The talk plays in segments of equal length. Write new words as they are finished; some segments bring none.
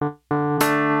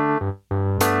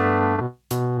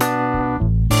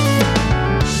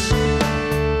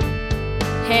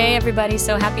everybody.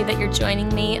 So happy that you're joining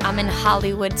me. I'm in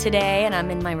Hollywood today, and I'm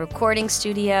in my recording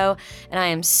studio, and I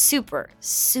am super,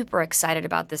 super excited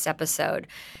about this episode.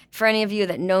 For any of you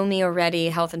that know me already,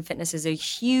 health and fitness is a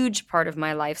huge part of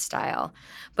my lifestyle.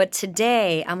 But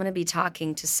today, I'm going to be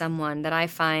talking to someone that I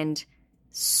find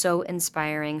so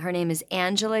inspiring. Her name is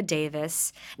Angela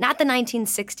Davis, not the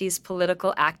 1960s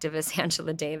political activist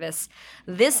Angela Davis.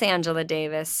 This Angela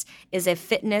Davis is a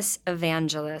fitness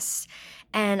evangelist.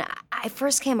 And I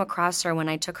first came across her when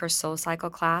I took her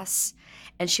SoulCycle class,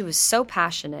 and she was so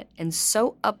passionate and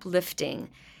so uplifting.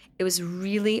 It was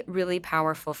really, really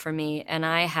powerful for me, and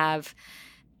I have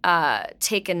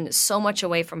taken so much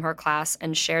away from her class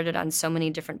and shared it on so many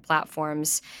different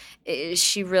platforms.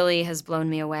 She really has blown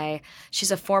me away. She's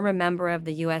a former member of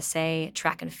the USA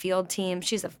track and field team.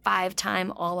 She's a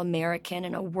 5-time All-American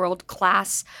and a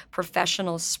world-class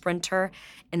professional sprinter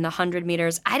in the 100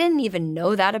 meters. I didn't even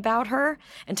know that about her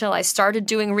until I started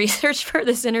doing research for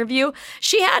this interview.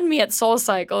 She had me at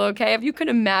SoulCycle, okay? If you can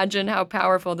imagine how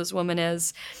powerful this woman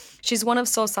is. She's one of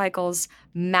SoulCycle's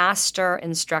master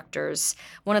instructors,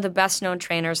 one of the best-known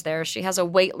trainers there. She has a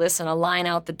wait list and a line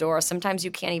out the door. Sometimes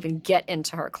you can't even get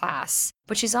into her class.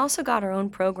 But she's also got her own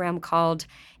program called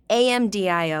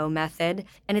AMDIO Method,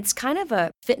 and it's kind of a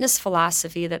fitness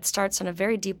philosophy that starts on a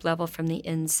very deep level from the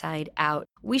inside out.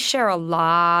 We share a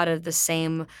lot of the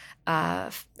same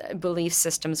belief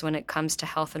systems when it comes to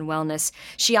health and wellness.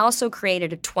 She also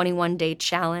created a 21-day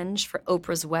challenge for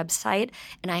Oprah's website,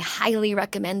 and I highly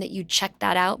recommend that you check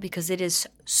that out because it is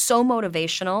so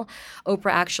motivational.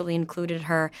 Oprah actually included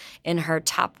her in her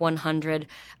top 100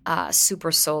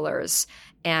 super solars,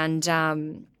 and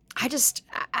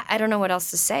I don't know what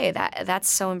else to say. That's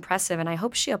so impressive, and I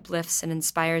hope she uplifts and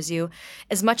inspires you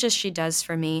as much as she does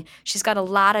for me. She's got a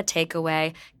lot of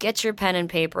takeaway. Get your pen and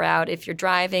paper out. If you're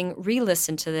driving,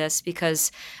 re-listen to this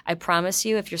because I promise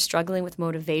you, if you're struggling with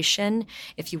motivation,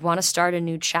 if you want to start a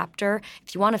new chapter,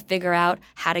 if you want to figure out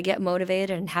how to get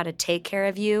motivated and how to take care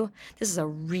of you, this is a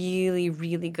really,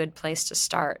 really good place to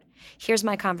start. Here's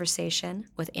my conversation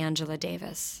with Angela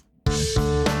Davis.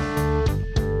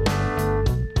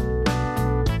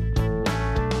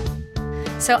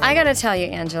 So I got to tell you,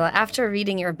 Angela, after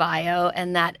reading your bio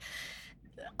and that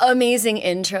amazing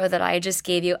intro that I just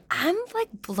gave you, I'm like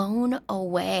blown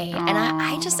away. Aww.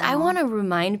 And I want to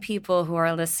remind people who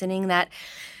are listening that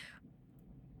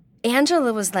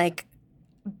Angela was like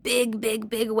big, big,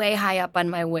 big, way high up on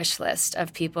my wish list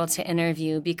of people to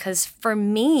interview because for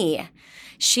me,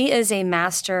 she is a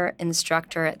master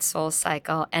instructor at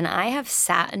SoulCycle, and I have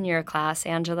sat in your class,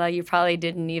 Angela. You probably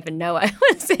didn't even know I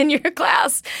was in your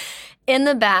class. In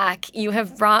the back, you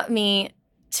have brought me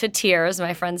to tears.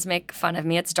 My friends make fun of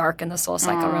me. It's dark in the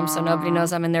SoulCycle room, so nobody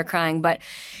knows I'm in there crying. But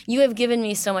you have given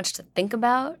me so much to think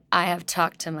about. I have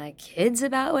talked to my kids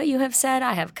about what you have said.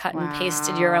 I have cut and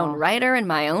pasted your own writer in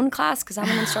my own class because I'm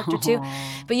an instructor too.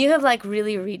 But you have like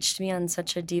really reached me on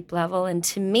such a deep level. And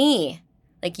to me,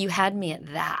 like you had me at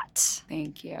that.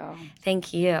 Thank you.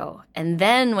 Thank you. And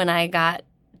then when I got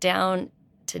down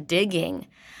to digging,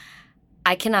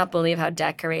 I cannot believe how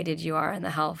decorated you are in the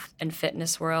health and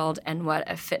fitness world and what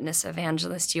a fitness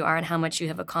evangelist you are and how much you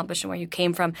have accomplished and where you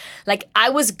came from. Like, I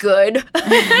was good with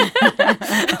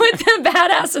the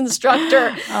badass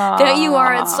instructor that you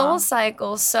are at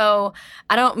SoulCycle. So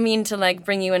I don't mean to, like,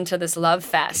 bring you into this love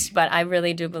fest, but I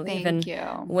really do believe in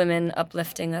women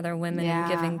uplifting other women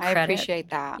and giving credit. I appreciate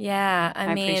that. Yeah,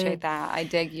 I mean, appreciate that. I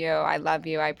dig you. I love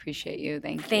you. I appreciate you.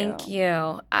 Thank you. Thank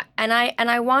you.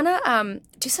 I want to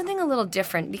do something a little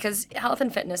different because health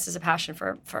and fitness is a passion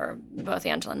for both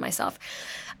Angela and myself.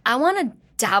 I want to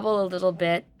dabble a little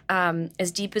bit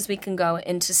as deep as we can go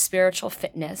into spiritual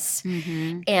fitness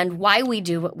and why we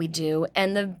do what we do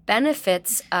and the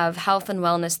benefits of health and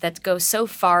wellness that go so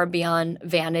far beyond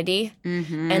vanity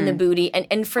and the booty.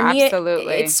 And for me,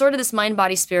 it's sort of this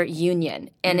mind-body-spirit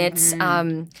union. And it's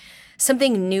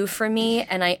something new for me.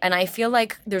 And I feel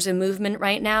like there's a movement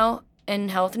right now in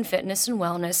health and fitness and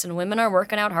wellness, and women are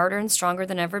working out harder and stronger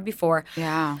than ever before.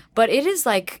 Yeah. But it is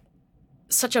like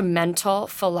such a mental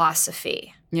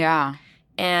philosophy. Yeah.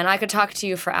 And I could talk to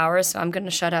you for hours, so I'm going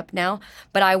to shut up now.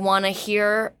 But I want to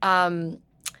hear, I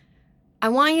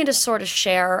want you to sort of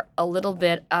share a little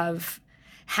bit of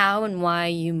how and why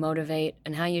you motivate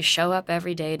and how you show up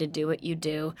every day to do what you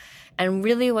do and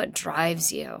really what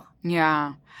drives you.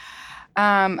 Yeah.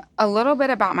 A little bit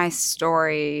about my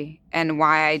story and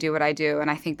why I do what I do. And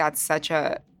I think that's such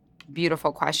a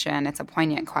beautiful question. It's a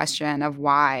poignant question of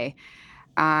why.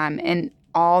 In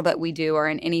all that we do or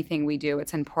in anything we do,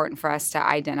 it's important for us to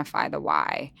identify the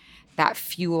why that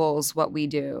fuels what we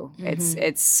do.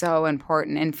 It's so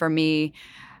important. And for me,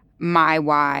 my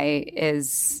why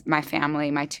is my family,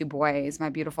 my 2 boys, my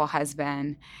beautiful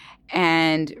husband,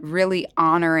 and really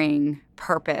honoring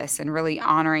purpose and really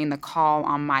honoring the call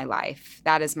on my life.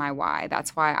 That is my why.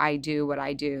 That's why I do what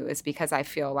I do, is because I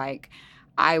feel like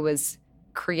I was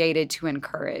created to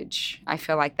encourage. I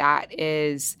feel like that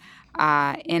is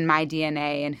in my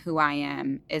DNA, and who I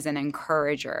am is an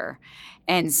encourager.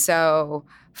 And so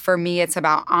for me, it's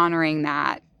about honoring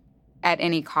that at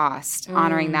any cost,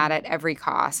 honoring that at every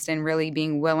cost, and really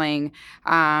being willing.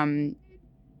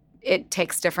 It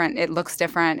looks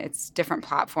different, it's different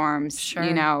platforms,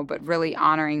 Sure. but really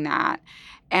honoring that.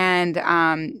 And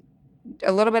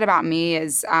a little bit about me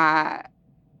is after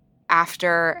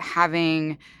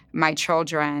having my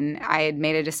children, I had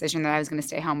made a decision that I was going to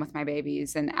stay home with my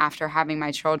babies. And after having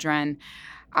my children,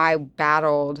 I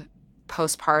battled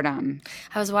postpartum.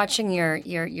 I was watching your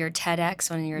TEDx,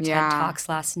 one of your TED Talks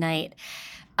last night,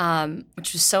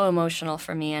 which was so emotional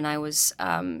for me. And I was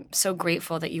so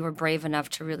grateful that you were brave enough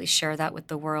to really share that with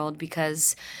the world,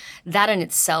 because that in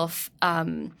itself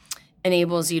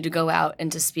enables you to go out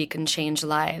and to speak and change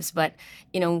lives. But,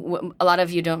 a lot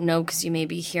of you don't know, because you may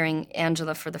be hearing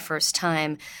Angela for the first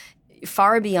time.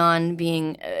 Far beyond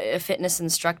being a fitness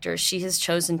instructor, she has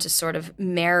chosen to sort of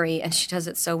marry, and she does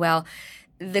it so well,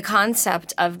 the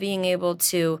concept of being able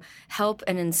to help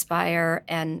and inspire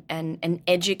and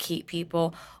educate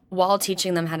people while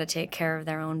teaching them how to take care of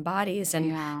their own bodies.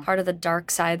 And part of the dark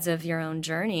sides of your own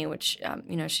journey, which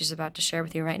she's about to share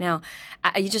with you right now,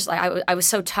 I was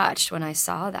so touched when I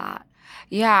saw that.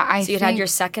 Yeah, so you had your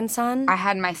second son? I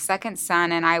had my second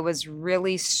son, and I was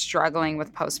really struggling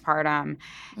with postpartum.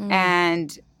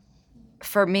 And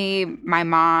for me, my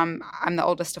mom, I'm the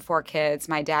oldest of 4 kids.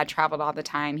 My dad traveled all the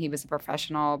time. He was a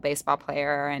professional baseball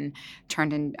player and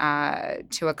turned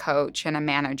into a coach and a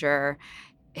manager.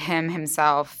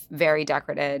 Himself, very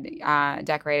decorated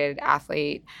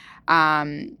athlete.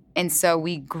 And so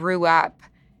we grew up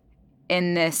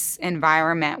in this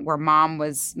environment where mom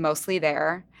was mostly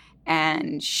there,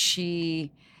 and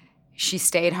she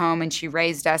stayed home, and she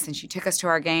raised us, and she took us to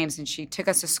our games, and she took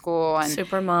us to school. And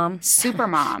Super mom.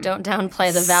 Don't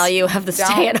downplay the value of the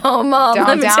stay-at-home mom.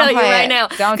 Let me tell you right now.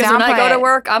 Don't downplay it. Because when I go to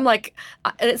work, I'm like,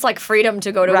 it's like freedom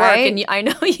to go to work. And I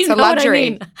know you know what I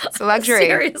mean. It's a luxury.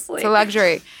 Seriously. It's a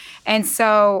luxury. And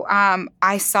so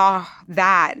I saw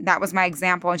that. That was my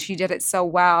example, and she did it so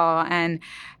well. And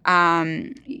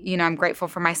I'm grateful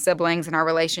for my siblings and our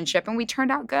relationship, and we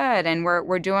turned out good, and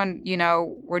we're doing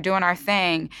our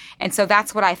thing. And so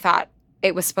that's what I thought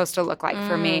it was supposed to look like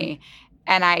for me.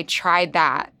 And I tried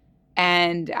that,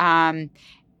 and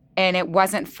it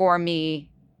wasn't for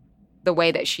me the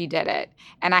way that she did it.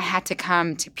 And I had to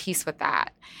come to peace with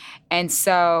that. And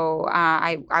so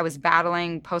I was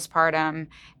battling postpartum,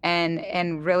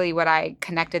 and really what I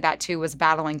connected that to was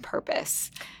battling purpose.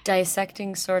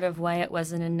 Dissecting sort of why it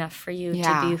wasn't enough for you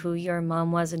to be who your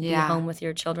mom was and be home with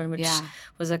your children, which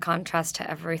was a contrast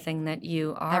to everything that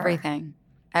you are. Everything.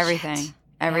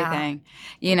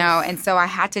 Yeah. And so I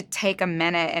had to take a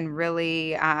minute and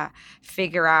really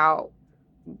figure out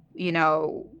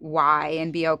why,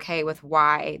 and be okay with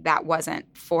why that wasn't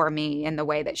for me in the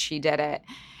way that she did it.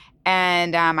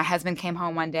 And my husband came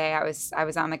home one day. I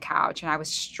was on the couch, and I was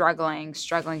struggling.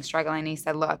 And he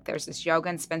said, "Look, there's this yoga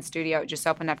and spin studio. It just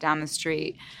opened up down the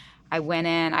street. I went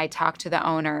in. I talked to the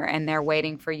owner, and they're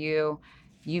waiting for you.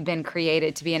 You've been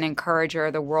created to be an encourager.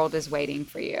 The world is waiting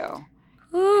for you."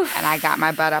 Oof. And I got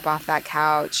my butt up off that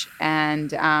couch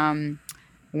and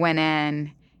went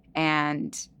in.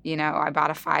 And, I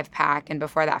bought a 5-pack. And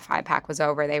before that 5-pack was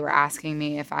over, they were asking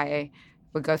me if I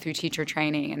would go through teacher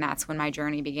training. And that's when my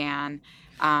journey began.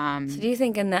 So do you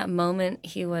think in that moment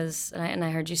he was, and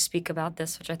I heard you speak about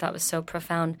this, which I thought was so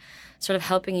profound, sort of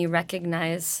helping you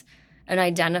recognize and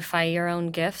identify your own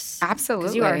gifts? Absolutely.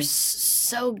 Because you are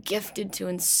so gifted to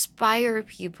inspire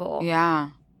people.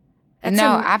 Yeah.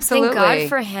 Absolutely. Thank God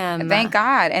for him. Thank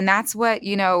God. And that's what,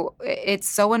 it's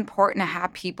so important to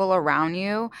have people around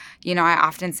you. I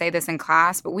often say this in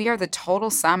class, but we are the total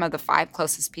sum of the 5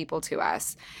 closest people to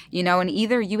us. And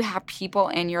either you have people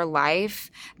in your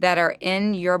life that are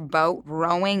in your boat,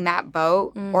 rowing that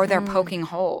boat, or they're poking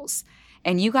holes.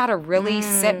 And you got to really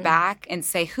sit back and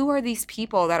say, who are these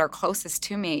people that are closest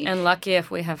to me? And lucky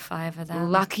if we have 5 of them.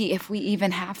 Lucky if we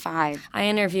even have 5. I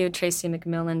interviewed Tracy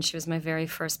McMillan. She was my very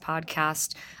first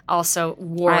podcast. Also,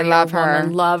 warrior I love woman. her.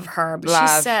 Love her. But she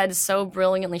said so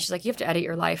brilliantly, she's like, you have to edit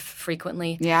your life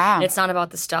frequently. Yeah. And it's not about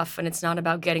the stuff, and it's not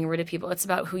about getting rid of people. It's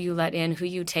about who you let in, who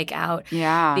you take out.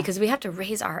 Yeah. Because we have to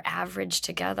raise our average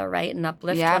together, right, and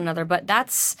uplift one another. But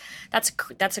that's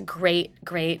a great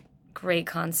great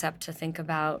concept to think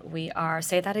about. We are,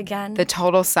 say that again. The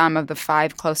total sum of the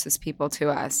 5 closest people to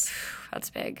us. That's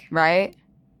big. Right?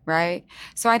 Right?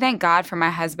 So I thank God for my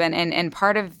husband. And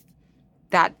part of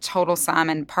that total sum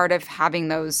and part of having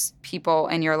those people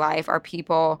in your life are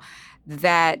people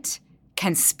that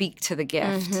can speak to the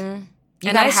gift. Mm-hmm.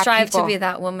 And I strive to be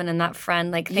that woman and that friend.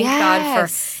 Like, thank God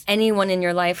for anyone in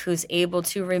your life who's able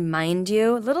to remind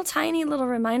you, little tiny little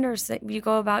reminders that you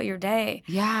go about your day.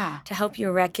 Yeah. To help you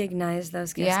recognize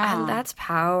those gifts. Yeah. And that's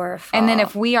powerful. And then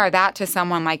if we are that to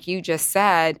someone, like you just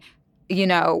said, you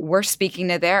know, we're speaking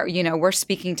to their, you know, we're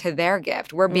speaking to their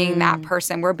gift. We're being that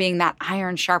person. We're being that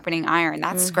iron sharpening iron.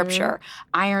 That's scripture.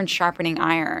 Iron sharpening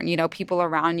iron. You know, people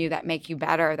around you that make you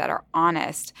better, that are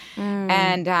honest.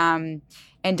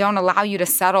 And don't allow you to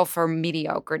settle for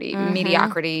mediocrity.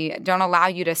 Don't allow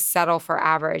you to settle for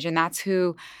average. And that's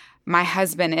who my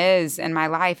husband is in my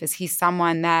life, is he's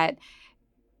someone that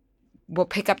will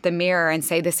pick up the mirror and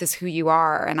say, this is who you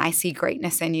are, and I see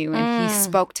greatness in you. And he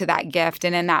spoke to that gift.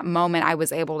 And in that moment, I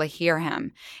was able to hear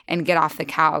him and get off the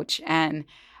couch. And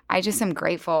I just am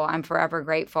grateful. I'm forever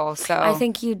grateful. So I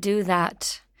think you do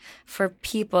that for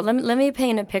people. Let me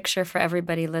paint a picture for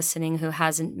everybody listening who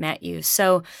hasn't met you.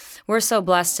 So we're so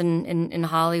blessed in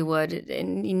Hollywood,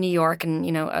 in New York, and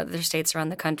you know other states around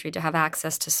the country to have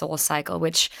access to SoulCycle,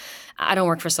 which I don't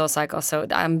work for SoulCycle, so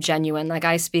I'm genuine. Like,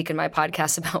 I speak in my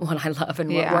podcast about what I love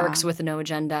and what works with no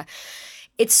agenda.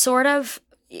 It's sort of,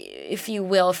 if you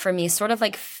will, for me, sort of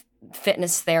like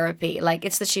fitness therapy. Like,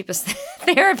 it's the cheapest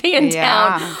therapy in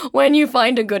town when you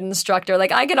find a good instructor.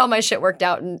 Like, I get all my shit worked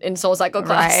out in SoulCycle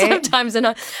class sometimes,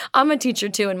 and I'm a teacher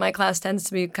too, and my class tends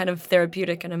to be kind of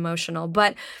therapeutic and emotional.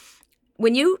 But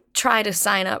when you try to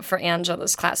sign up for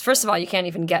Angela's class, first of all, you can't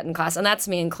even get in class, and that's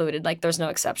me included. Like, there's no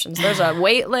exceptions. There's a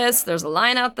wait list. There's a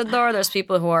line out the door. There's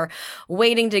people who are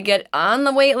waiting to get on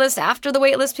the wait list after the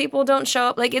wait list people don't show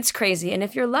up. Like, it's crazy. And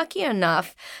if you're lucky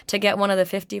enough to get one of the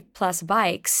 50-plus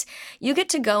bikes, you get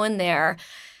to go in there,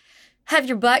 have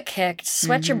your butt kicked,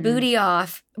 sweat your booty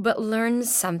off, but learn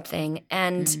something.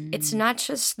 And it's not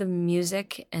just the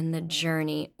music and the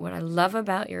journey. What I love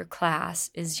about your class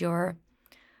is your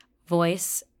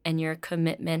voice and your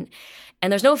commitment.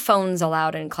 And there's no phones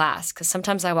allowed in class, because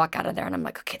sometimes I walk out of there and I'm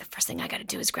like, okay, the first thing I got to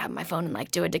do is grab my phone and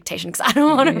like do a dictation, because I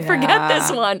don't want to forget this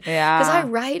one. Because I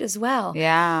write as well.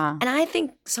 And I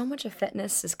think so much of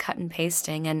fitness is cut and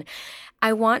pasting. And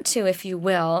I want to, if you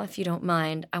will, if you don't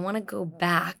mind, I want to go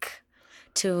back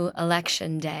to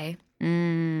election day.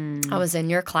 I was in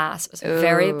your class. It was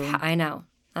I know.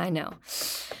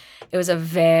 It was a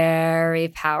very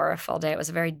powerful day. It was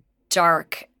a very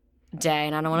dark day,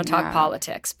 and I don't want to talk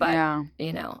politics, but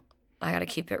you know, I got to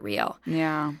keep it real.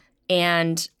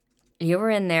 And you were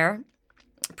in there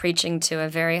preaching to a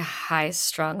very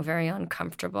high-strung, very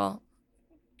uncomfortable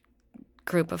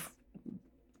group of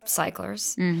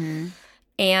cyclers.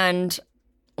 And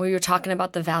we were talking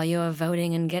about the value of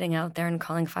voting and getting out there and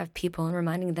calling 5 people and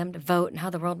reminding them to vote and how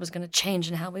the world was going to change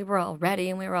and how we were all ready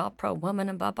and we were all pro-woman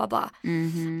and blah, blah, blah.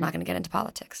 I'm not going to get into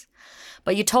politics.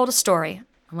 But you told a story,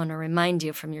 I want to remind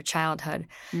you, from your childhood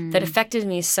that affected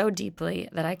me so deeply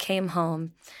that I came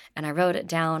home and I wrote it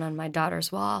down on my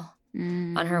daughter's wall,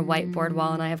 on her whiteboard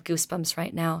wall, and I have goosebumps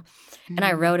right now. And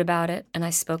I wrote about it and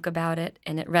I spoke about it,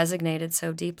 and it resonated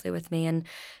so deeply with me. And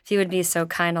if you would be so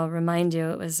kind, I'll remind you,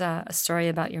 it was a story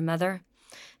about your mother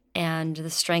and the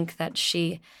strength that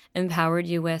she empowered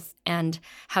you with and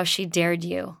how she dared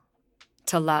you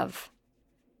to love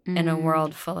in a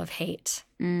world full of hate.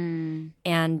 And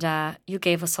you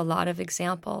gave us a lot of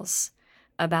examples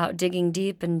about digging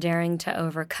deep and daring to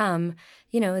overcome,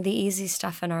 you know, the easy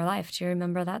stuff in our life. Do you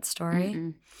remember that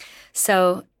story?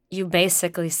 So you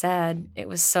basically said, it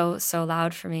was so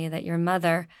loud for me, that your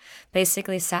mother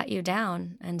basically sat you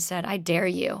down and said, I dare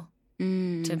you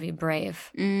to be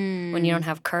brave. When you don't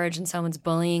have courage and someone's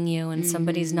bullying you and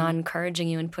somebody's not encouraging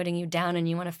you and putting you down and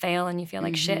you want to fail and you feel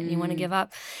like shit and you want to give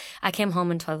up. I came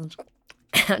home and told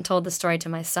the story to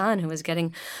my son, who was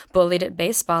getting bullied at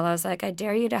baseball. I was like, I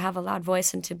dare you to have a loud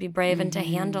voice and to be brave and to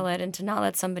handle it and to not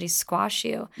let somebody squash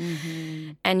you.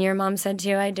 And your mom said to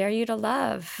you, I dare you to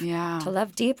love, to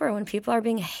love deeper when people are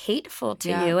being hateful to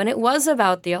you. And it was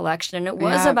about the election, and it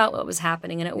was about what was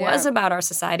happening, and it was about our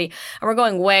society. And we're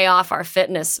going way off our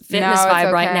fitness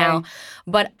vibe right now.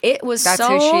 But it was That's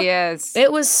who she is.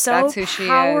 It was so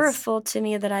powerful to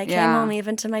me that I came home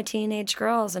even to my teenage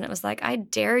girls, and it was like, I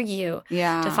dare you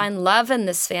to find love in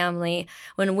this family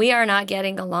when we are not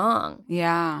getting along.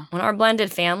 When our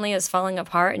blended family is falling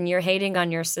apart and you're hating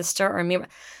on your sister or me,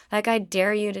 like, I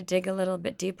dare you to dig a little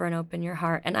bit deeper and open your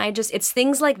heart. And it's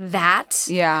things like that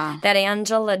that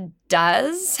Angela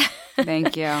does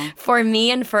Thank you. For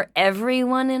me and for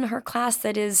everyone in her class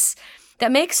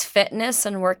that makes fitness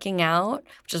and working out,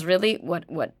 which is really what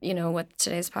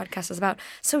today's podcast is about,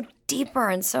 so deeper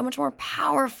and so much more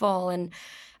powerful. And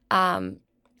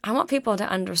I want people to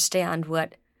understand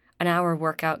what an hour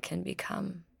workout can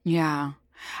become. Yeah.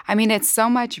 I mean, it's so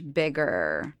much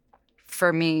bigger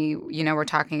for me. We're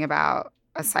talking about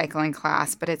a cycling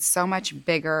class, but it's so much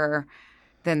bigger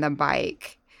than the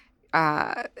bike.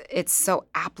 It's so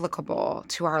applicable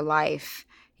to our life.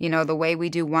 The way we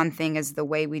do one thing is the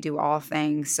way we do all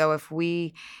things. So if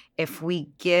we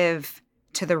give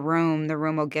to the room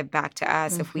will give back to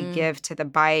us. If we give to the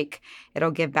bike,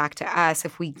 it'll give back to us.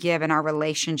 If we give in our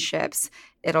relationships,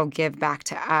 it'll give back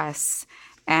to us.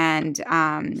 And,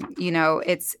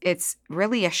 it's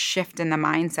really a shift in the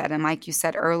mindset. And like you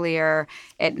said earlier,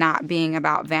 it not being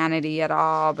about vanity at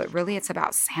all, but really it's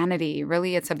about sanity.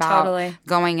 Really it's about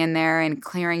going in there and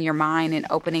clearing your mind and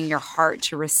opening your heart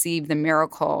to receive the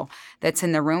miracle that's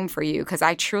in the room for you. Because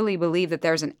I truly believe that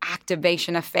there's an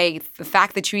activation of faith. The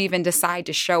fact that you even decide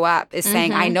to show up is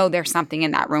saying, I know there's something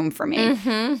in that room for me.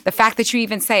 The fact that you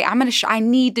even say, I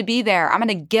need to be there. I'm going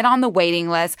to get on the waiting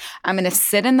list. I'm going to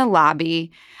sit in the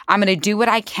lobby. I'm going to do what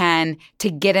I can to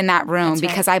get in that room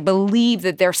because I believe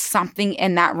that there's something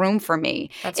in that room for me.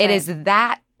 It is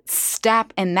that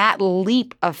step and that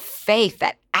leap of faith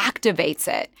that activates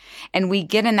it. And we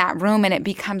get in that room and it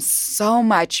becomes so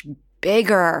much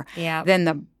bigger than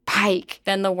the bike.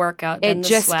 Than the workout. It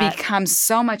just becomes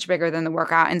so much bigger than the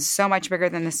workout and so much bigger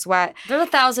than the sweat. There are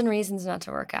 1,000 reasons not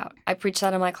to work out. I preach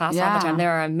that in my class all the time.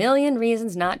 There are 1,000,000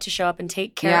 reasons not to show up and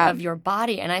take care of your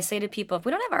body. And I say to people, if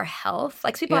we don't have our health,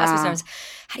 like people ask me sometimes,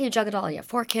 how do you juggle it all? You have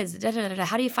 4 kids.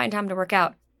 How do you find time to work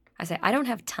out? I say, I don't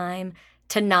have time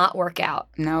to not work out.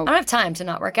 No. I don't have time to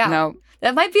not work out. No.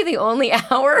 That might be the only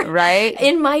hour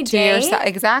in my day.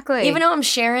 Exactly. Even though I'm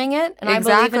sharing it and I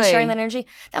believe in sharing that energy,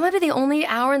 that might be the only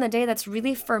hour in the day that's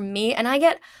really for me. And I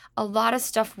get a lot of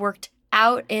stuff worked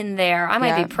out in there. I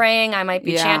might be praying. I might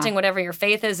be chanting whatever your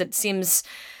faith is. It seems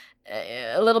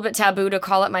a little bit taboo to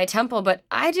call it my temple, but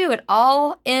I do it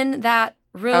all in that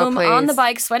room, on the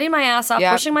bike, sweating my ass off,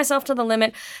 pushing myself to the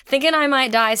limit, thinking I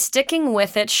might die, sticking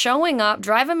with it, showing up,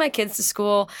 driving my kids to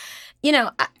school.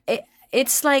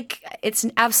 It's like it's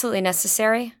absolutely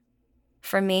necessary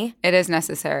for me. It is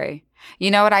necessary.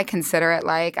 You know what I consider it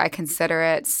like? I consider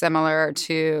it similar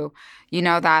to,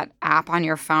 that app on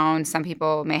your phone. Some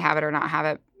people may have it or not have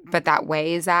it, but that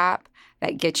Waze app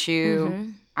that gets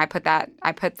you, I put the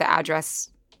address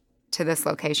to this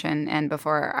location and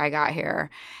before I got here,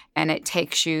 and it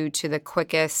takes you to the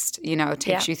quickest,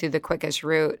 takes you through the quickest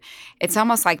route. It's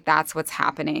almost like that's what's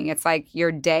happening. It's like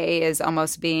your day is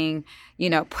almost being,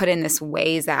 put in this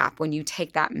Waze app when you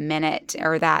take that minute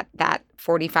or that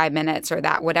 45 minutes or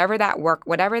that whatever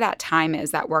that time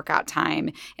is, that workout time.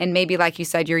 And maybe like you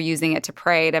said, you're using it to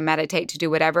pray, to meditate, to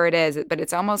do whatever it is. But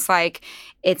it's almost like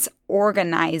it's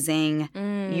organizing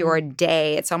your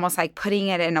day. It's almost like putting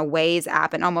it in a Waze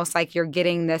app and almost like you're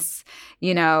getting this,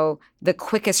 the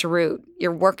quickest route.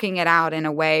 You're working it out in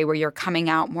a way where you're coming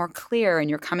out more clear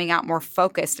and you're coming out more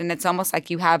focused. And it's almost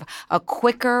like you have a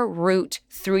quicker route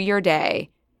through your day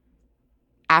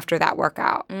after that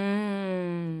workout.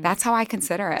 That's how I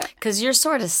consider it. Because you're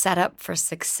sort of set up for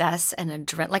success and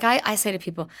adrenaline. Like I say to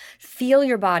people, feel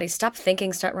your body. Stop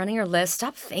thinking. Start running your list.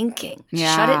 Stop thinking.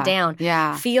 Shut it down.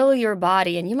 Feel your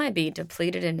body. And you might be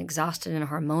depleted and exhausted and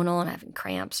hormonal and having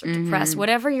cramps or depressed.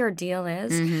 Whatever your deal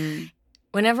is.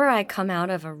 Whenever I come out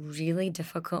of a really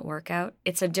difficult workout,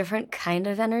 it's a different kind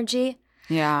of energy.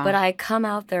 But I come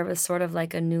out there with sort of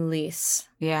like a new lease.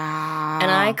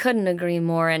 And I couldn't agree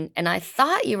more. And I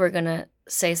thought you were going to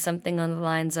say something on the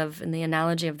lines of, in the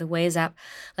analogy of the Waze app,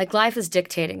 like life is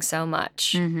dictating so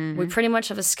much. We pretty much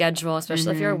have a schedule,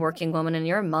 especially if you're a working woman and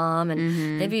you're a mom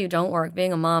and maybe you don't work.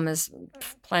 Being a mom is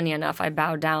plenty enough. I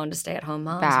bow down to stay-at-home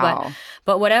moms.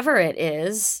 But whatever it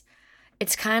is,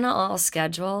 it's kind of all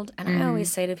scheduled. And I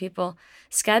always say to people,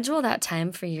 schedule that time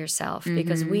for yourself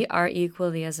because we are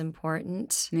equally as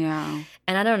important. And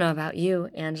I don't know about you,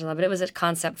 Angela, but it was a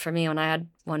concept for me when I had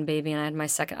one baby and I had my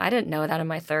second. I didn't know that in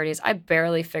my 30s. I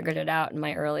barely figured it out in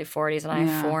my early 40s, and I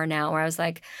have 4 now, where I was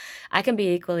like, I can be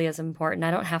equally as important.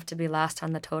 I don't have to be last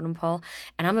on the totem pole.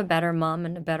 And I'm a better mom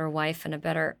and a better wife and a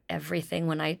better everything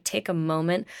when I take a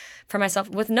moment for myself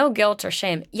with no guilt or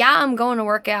shame. I'm going to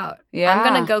work out. I'm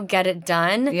going to go get it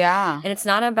done. And it's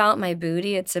not about my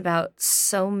booty. It's about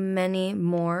so many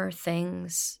more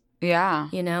things.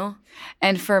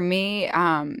 And for me,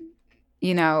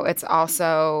 it's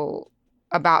also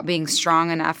about being strong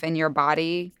enough in your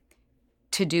body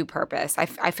to do purpose.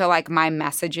 I feel like my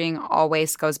messaging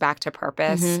always goes back to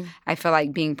purpose. Mm-hmm. I feel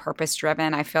like being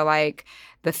purpose-driven. I feel like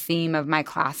the theme of my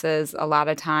classes a lot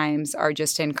of times are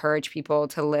just to encourage people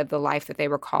to live the life that they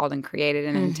were called and created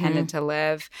and intended to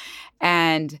live.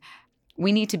 And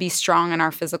we need to be strong in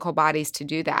our physical bodies to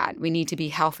do that. We need to be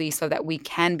healthy so that we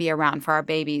can be around for our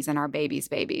babies and our babies'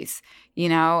 babies, you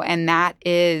know? And that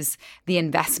is the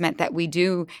investment that we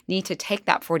do need to take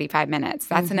that 45 minutes.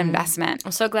 That's an investment.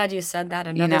 I'm so glad you said that.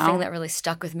 Another thing that really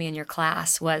stuck with me in your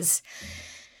class was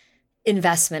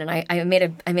investment. And I made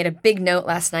a big note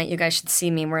last night. You guys should see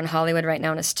me. We're in Hollywood right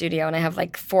now in a studio, and I have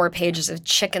like 4 pages of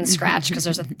chicken scratch because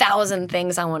there's 1,000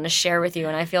 things I want to share with you.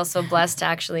 And I feel so blessed to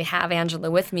actually have Angela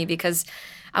with me because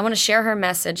I want to share her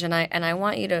message, and I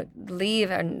want you to leave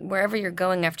and wherever you're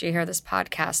going after you hear this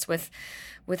podcast with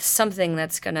something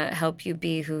that's going to help you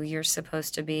be who you're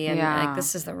supposed to be. And like,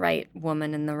 this is the right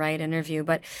woman in the right interview.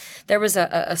 But there was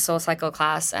a Soul Cycle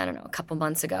class, I don't know, a couple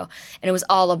months ago, and it was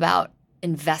all about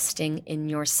investing in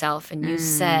yourself. And you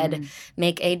said,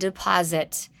 make a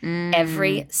deposit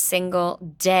every single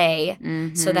day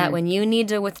so that when you need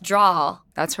to withdraw,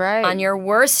 that's right, on your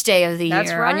worst day of the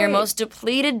year, on your most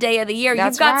depleted day of the year,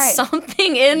 you've got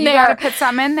something in there. You got to put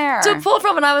something in there to pull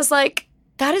from. And I was like,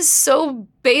 that is so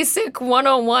basic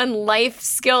 101 life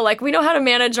skill. Like, we know how to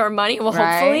manage our money, well,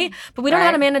 hopefully, but we don't know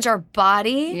how to manage our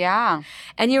body. Yeah.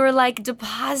 And you were like,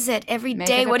 deposit every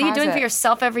day. What are you doing for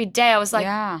yourself every day? I was like,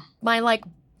 my like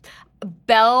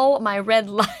bell, my red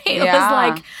light was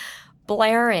like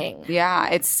blaring. Yeah,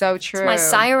 it's so true. It's my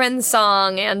siren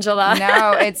song, Angela.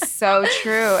 No, it's so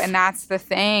true. And that's the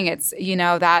thing. It's, you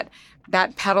know, that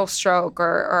pedal stroke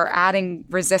or adding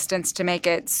resistance to make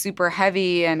it super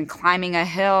heavy and climbing a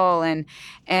hill and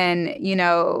you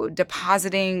know,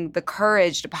 depositing the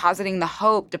courage, depositing the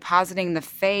hope, depositing the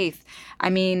faith. I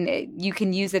mean, you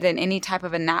can use it in any type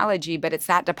of analogy, but it's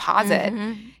that deposit,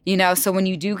 you know? So when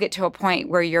you do get to a point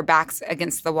where your back's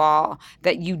against the wall,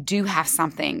 that you do have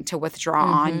something to withdraw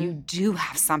on, you do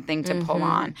have something to pull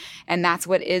on. And that's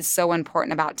what is so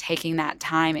important about taking that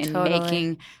time and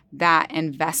making that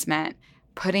investment,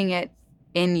 putting it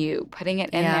in you, putting it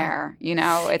in there. You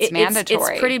know, it's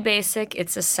mandatory. It's pretty basic.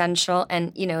 It's essential.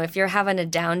 And, you know, if you're having a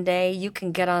down day, you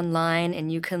can get online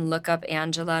and you can look up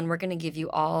Angela, and we're going to give you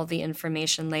all the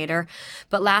information later.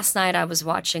 But last night I was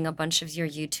watching a bunch of your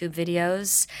YouTube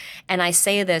videos, and I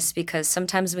say this because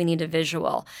sometimes we need a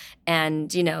visual.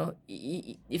 And, you know,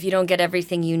 if you don't get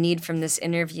everything you need from this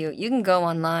interview, you can go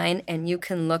online and you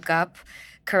can look up,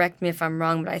 correct me if I'm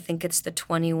wrong, but I think it's the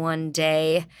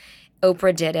 21-day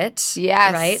Oprah did it.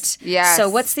 Yes. Right? Yes. So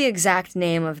what's the exact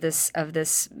name of this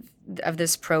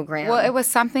program? Well, it was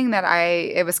something that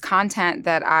it was content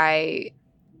that I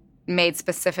made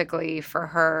specifically for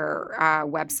her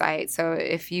website. So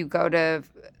if you go to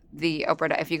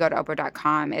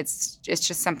Oprah.com, it's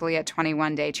just simply a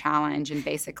 21-day challenge. And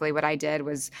basically what I did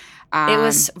was it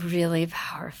was really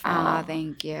powerful. Oh,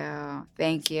 thank you.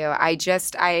 Thank you. I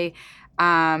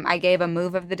gave a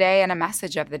move of the day and a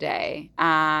message of the day.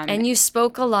 And you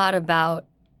spoke a lot about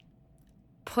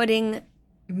putting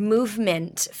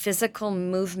movement, physical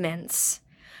movements,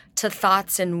 to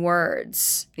thoughts and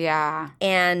words. Yeah.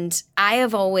 And I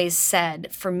have always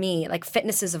said, for me, like,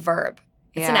 fitness is a verb.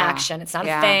 It's an action. It's not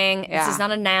a thing. This is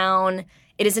not a noun.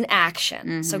 It is an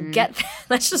action. So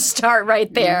let's just start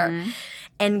right there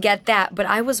and get that. But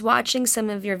I was watching some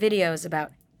of your videos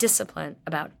about discipline,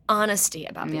 about honesty,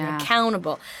 about being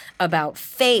accountable, about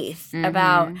faith,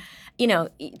 about, you know,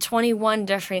 21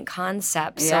 different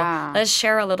concepts. So let's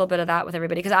share a little bit of that with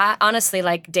everybody. Because I honestly,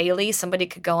 like, daily, somebody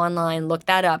could go online, look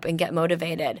that up, and get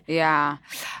motivated. Yeah.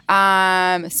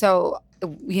 So,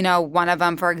 you know, one of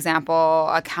them, for example,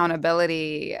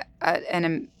 accountability,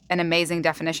 an amazing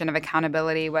definition of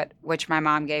accountability, which my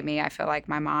mom gave me. I feel like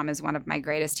my mom is one of my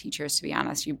greatest teachers, to be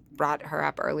honest. You brought her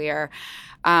up earlier.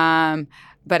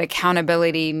 But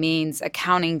accountability means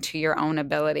accounting to your own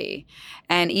ability.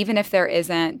 And even if there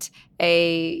isn't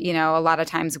a lot of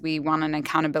times we want an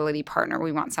accountability partner.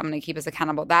 We want someone to keep us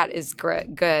accountable. That is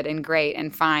good and great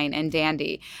and fine and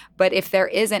dandy. But if there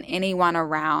isn't anyone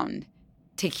around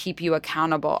to keep you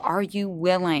accountable, are you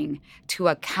willing to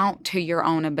account to your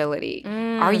own ability?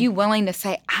 Are you willing to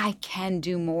say, I can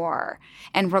do more,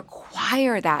 and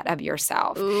require that of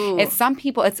yourself? It's some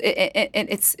people, it's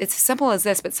as simple as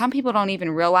this, but some people don't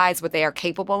even realize what they are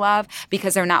capable of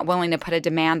because they're not willing to put a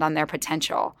demand on their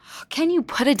potential. Can you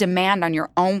put a demand on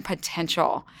your own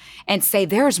potential and say,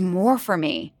 there's more for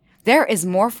me? There is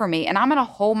more for me, and I'm going to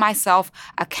hold myself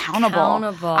accountable.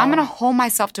 I'm going to hold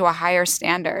myself to a higher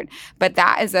standard. But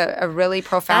that is a really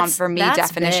profound, for me,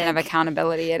 definition of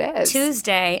accountability. It is.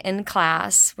 Tuesday in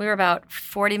class, we were about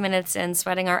 40 minutes in,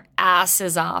 sweating our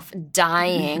asses off,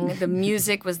 dying. The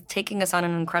music was taking us on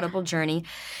an incredible journey.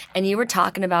 And you were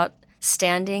talking about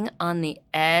standing on the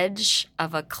edge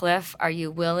of a cliff. Are you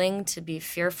willing to be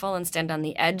fearful and stand on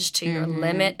the edge to your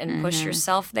limit and push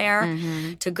yourself there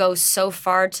to go so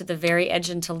far to the very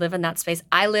edge and to live in that space?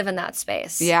 I live in that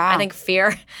space. Yeah. I think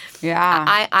fear,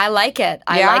 yeah. I like it.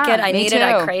 I like it. I need it.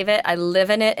 I crave it. I live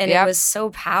in it. And it was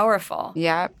so powerful.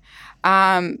 Yep.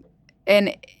 And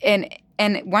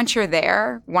once you're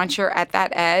there, once you're at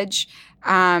that edge,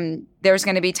 there's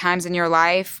going to be times in your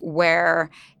life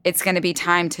where it's going to be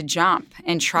time to jump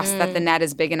and trust that the net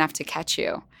is big enough to catch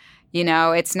you. You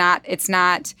know, it's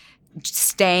not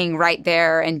staying right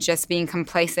there and just being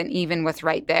complacent even with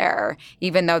right there,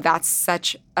 even though that's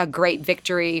such a great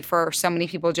victory for so many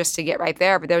people just to get right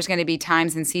there. But there's going to be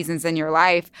times and seasons in your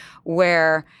life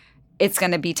where it's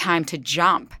going to be time to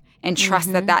jump and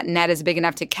trust that net is big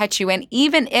enough to catch you. And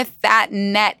even if that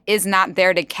net is not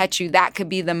there to catch you, that could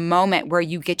be the moment where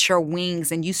you get your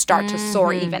wings and you start to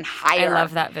soar even higher. I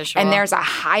love that visual. And there's a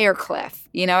higher cliff.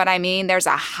 You know what I mean? There's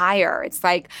a higher. It's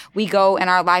like we go in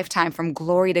our lifetime from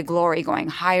glory to glory, going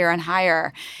higher and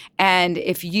higher. And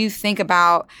if you think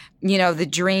about, you know, the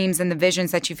dreams and the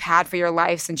visions that you've had for your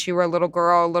life since you were a little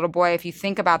girl, a little boy, if you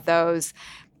think about those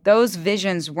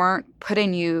visions weren't put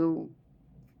in you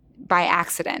by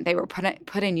accident. They were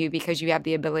put in you because you have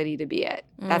the ability to be it.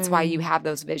 That's why you have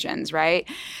those visions, right?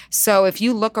 So if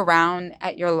you look around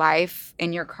at your life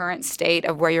in your current state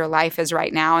of where your life is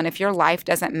right now, and if your life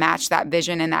doesn't match that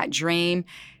vision and that dream,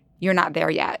 you're not there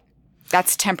yet.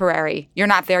 That's temporary. You're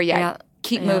not there yet. Yeah.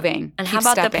 Keep moving. And keep how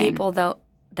about stepping. The people, though,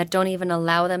 that don't even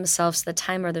allow themselves the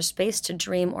time or the space to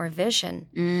dream or vision,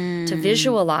 to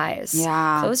visualize.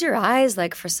 Yeah. Close your eyes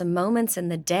like for some moments in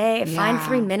the day. Yeah. Find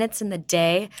 3 minutes in the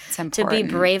day to be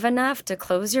brave enough to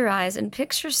close your eyes and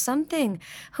picture something.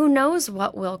 Who knows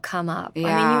what will come up? Yeah.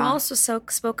 I mean, you also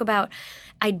spoke about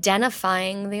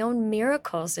identifying the own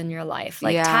miracles in your life,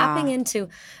 like tapping into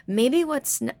maybe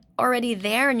what's already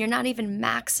there and you're not even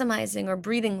maximizing or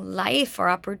breathing life or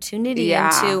opportunity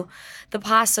into the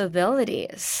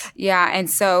possibilities. Yeah, and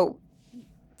so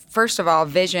first of all,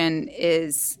 vision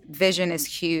is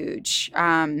huge.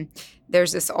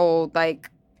 There's this old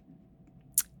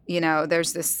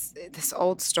there's this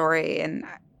old story and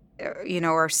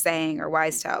or saying or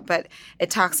wise tale, but it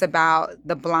talks about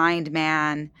the blind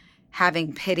man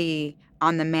having pity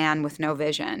on the man with no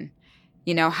vision.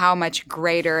 You know, how much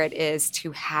greater it is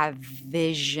to have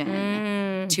vision,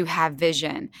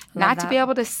 not to be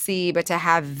able to see, but to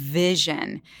have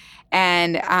vision.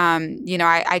 And,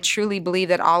 I truly believe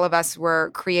that all of us were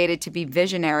created to be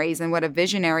visionaries. And what a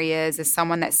visionary is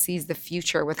someone that sees the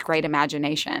future with great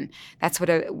imagination. That's what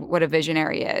a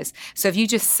visionary is. So if you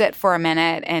just sit for a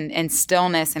minute and in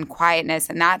stillness and quietness,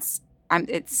 and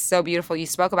it's so beautiful you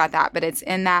spoke about that, but it's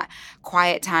in that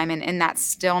quiet time and in that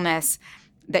stillness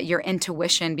that your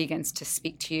intuition begins to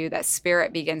speak to you, that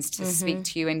spirit begins to speak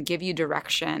to you and give you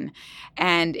direction.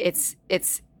 And it's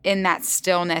in that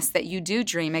stillness that you do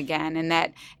dream again and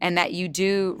that you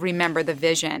do remember the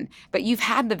vision. But you've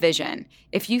had the vision.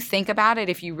 If you think about it,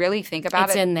 if you really think about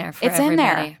it's it. It's in there for it's everybody. In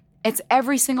there. It's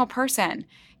every single person.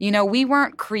 You know, we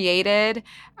weren't created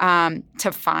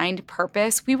to find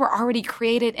purpose. We were already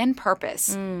created in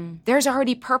purpose. There's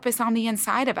already purpose on the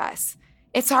inside of us.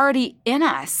 It's already in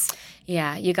us.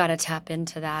 Yeah, you got to tap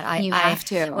into that. You have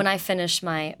to. When I finished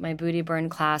my booty burn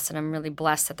class, and I'm really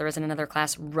blessed that there isn't another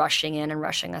class rushing in and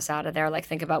rushing us out of there. Like,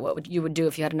 think about what you would do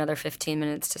if you had another 15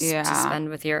 minutes to spend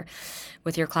with your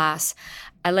class.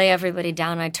 I lay everybody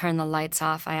down. I turn the lights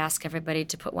off. I ask everybody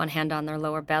to put one hand on their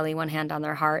lower belly, one hand on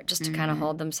their heart, just to kind of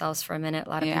hold themselves for a minute. A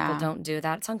lot of people don't do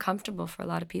that. It's uncomfortable for a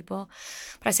lot of people.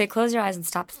 But I say close your eyes and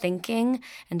stop thinking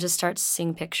and just start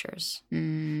seeing pictures.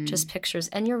 Just pictures.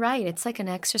 And you're right. It's like an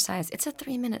exercise. It's a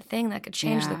 3-minute thing that could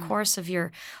change the course of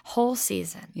your whole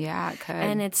season. Yeah, it could.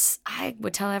 And I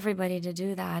would tell everybody to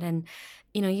do that. And,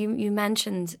 you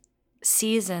mentioned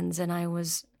seasons, and I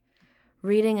was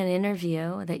reading an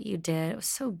interview that you did. It was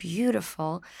so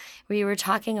beautiful, where you were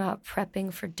talking about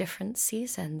prepping for different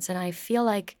seasons. And I feel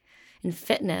like in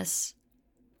fitness,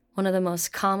 one of the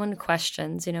most common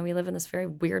questions, we live in this very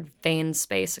weird vain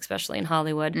space, especially in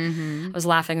Hollywood. I was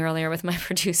laughing earlier with my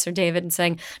producer, David, and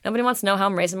saying, nobody wants to know how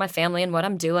I'm raising my family and what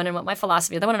I'm doing and what my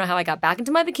philosophy is. They want to know how I got back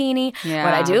into my bikini,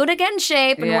 what I do to get in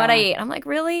shape, and what I eat. I'm like,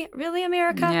 really? Really,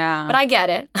 America? Yeah. But I get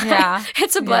it. Yeah.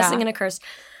 It's a blessing and a curse.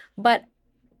 But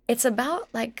it's about,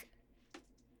 like,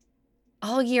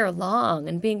 all year long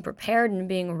and being prepared and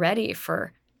being ready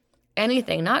for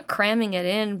anything, not cramming it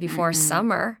in before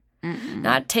summer,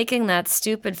 not taking that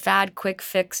stupid fad quick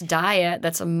fix diet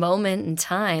that's a moment in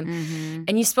time.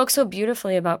 And you spoke so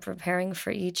beautifully about preparing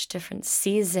for each different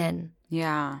season.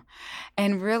 Yeah.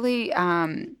 And really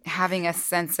having a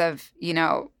sense of,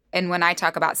 and when I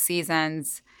talk about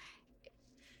seasons,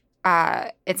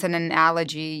 it's an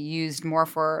analogy used more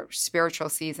for spiritual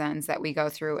seasons that we go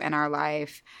through in our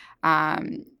life.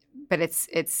 But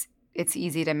it's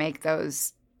easy to make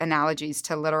those analogies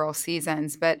to literal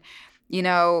seasons. But,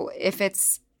 if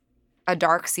it's a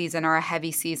dark season or a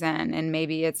heavy season, and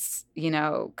maybe it's,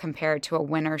 compared to a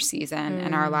winter season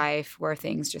in our life where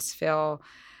things just feel,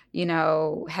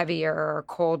 heavier or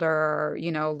colder, or,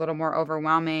 a little more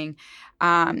overwhelming.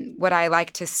 What I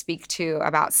like to speak to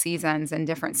about seasons and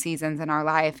different seasons in our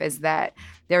life is that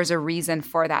there's a reason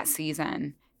for that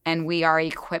season, and we are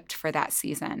equipped for that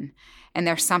season. And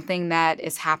there's something that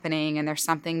is happening, and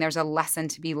there's a lesson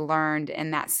to be learned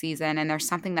in that season. And there's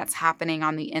something that's happening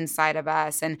on the inside of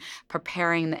us and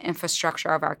preparing the infrastructure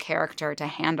of our character to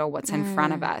handle what's in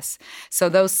front of us. So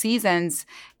those seasons,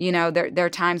 there are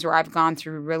times where I've gone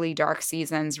through really dark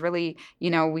seasons, really,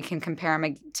 we can compare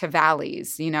them to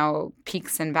valleys,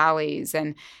 peaks and valleys.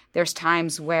 And there's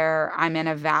times where I'm in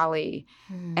a valley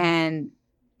and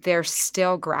there's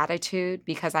still gratitude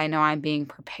because I know I'm being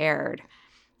prepared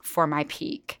for my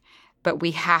peak. But we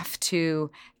have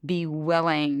to be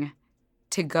willing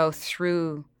to go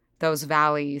through those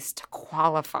valleys to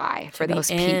qualify for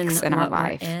those peaks in our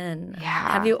life. Yeah.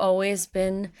 Have you always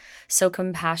been so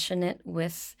compassionate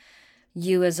with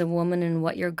you as a woman and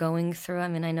what you're going through? I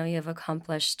mean, I know you have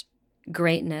accomplished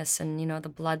greatness and, the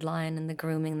bloodline and the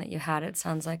grooming that you had. It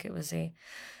sounds like it was a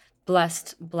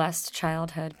blessed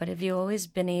childhood. But have you always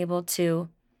been able to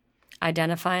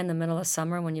identify in the middle of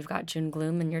summer when you've got June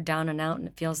gloom and you're down and out and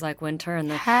it feels like winter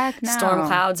and the storm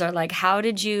clouds are like, how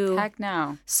did you? Heck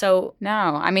no. So no.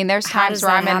 I mean, there's times where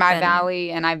I'm in my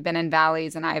valley, and I've been in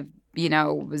valleys, and I've,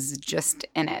 was just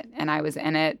in it, and I was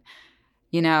in it,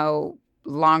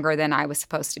 longer than I was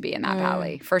supposed to be in that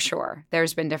valley, for sure.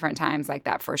 There's been different times like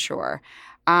that, for sure.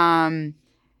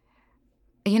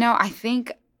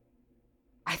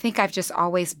 I think I've just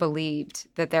always believed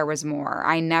that there was more.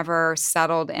 I never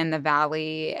settled in the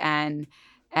valley and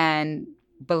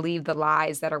believed the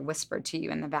lies that are whispered to you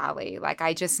in the valley. Like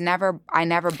I never bought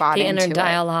into it. The inner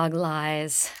dialogue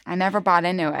lies. I never bought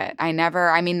into it.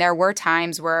 There were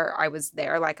times where I was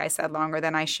there, like I said, longer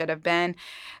than I should have been.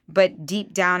 But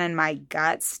deep down in my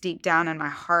guts, deep down in my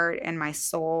heart and my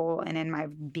soul and in my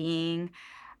being,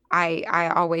 I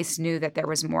always knew that there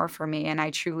was more for me, and I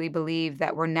truly believe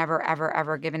that we're never, ever,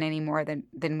 ever given any more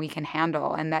than we can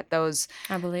handle, and that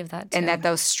I believe that too. And that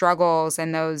those struggles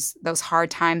and those hard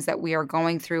times that we are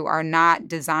going through are not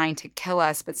designed to kill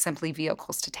us, but simply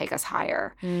vehicles to take us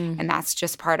higher, and that's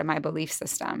just part of my belief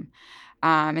system.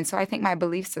 And so I think my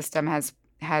belief system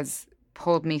has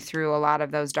pulled me through a lot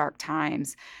of those dark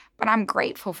times, but I'm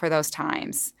grateful for those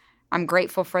times. I'm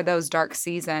grateful for those dark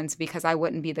seasons because I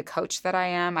wouldn't be the coach that I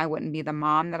am. I wouldn't be the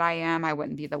mom that I am. I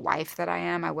wouldn't be the wife that I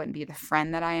am. I wouldn't be the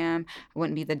friend that I am. I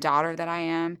wouldn't be the daughter that I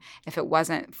am if it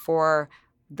wasn't for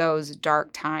those dark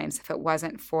times, if it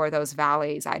wasn't for those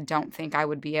valleys. I don't think I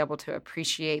would be able to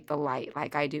appreciate the light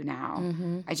like I do now.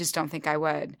 I just don't think I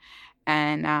would.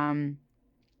 And,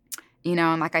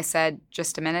 and like I said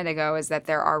just a minute ago, is that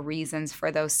there are reasons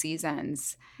for those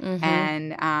seasons.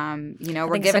 And,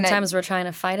 we're given sometimes we're trying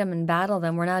to fight them and battle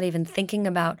them. We're not even thinking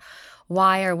about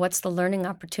why or what's the learning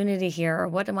opportunity here or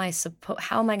what am I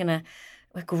how am I going to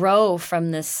grow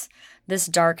from this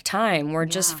dark time? We're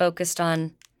just focused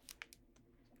on,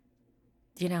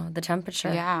 the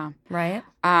temperature. Yeah. Right?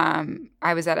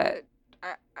 I was I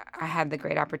had the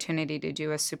great opportunity to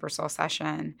do a Super Soul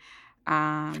session.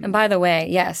 And by the way,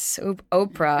 yes,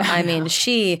 Oprah, I mean,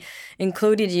 she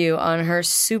included you on her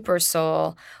Super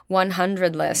Soul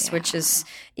 100 list, which is,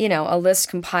 a list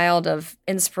compiled of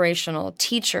inspirational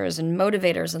teachers and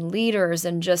motivators and leaders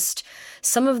and just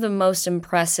some of the most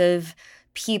impressive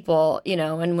people,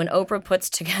 and when Oprah puts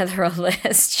together a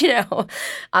list, I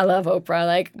love Oprah.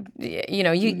 Like,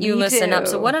 you listen up.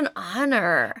 So what an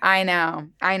honor. I know.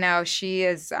 She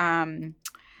is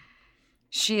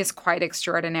quite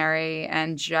extraordinary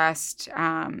and just,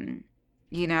 an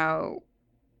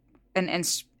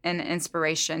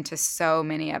inspiration to so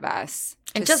many of us.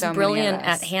 And just so brilliant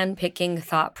at handpicking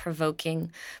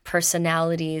thought-provoking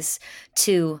personalities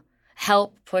to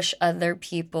help push other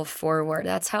people forward.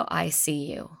 That's how I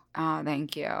see you. Oh,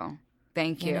 thank you.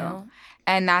 Thank you.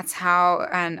 And that's how,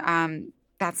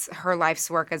 that's her life's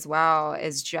work as well,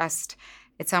 is just,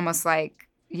 it's almost like,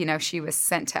 she was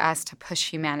sent to us to push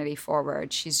humanity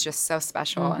forward. She's just so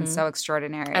special and so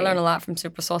extraordinary. I learn a lot from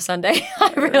Super Soul Sunday.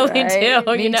 I really do.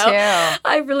 Me too.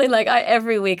 I really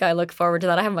every week I look forward to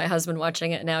that. I have my husband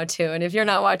watching it now too. And if you're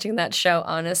not watching that show,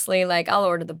 honestly, I'll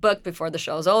order the book before the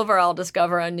show's over. I'll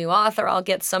discover a new author. I'll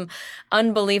get some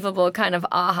unbelievable kind of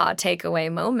aha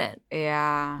takeaway moment.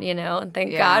 Yeah. And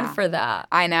thank God for that.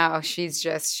 I know. She's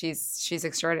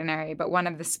extraordinary. But one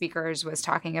of the speakers was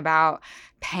talking about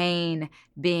pain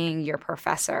being your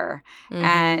professor.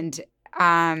 And,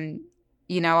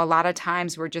 a lot of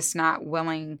times we're just not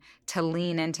willing to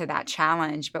lean into that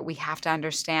challenge, but we have to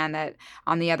understand that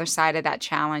on the other side of that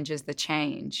challenge is the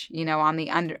change. On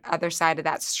the other side of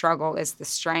that struggle is the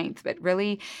strength, but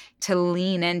really to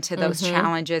lean into those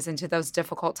challenges, into those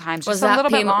difficult times just a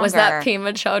little bit longer. Was that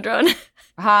Pema Chodron?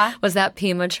 Huh? Was that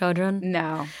Pema Chodron?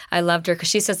 No. I loved her because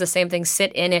she says the same thing.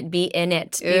 Sit in it. Be in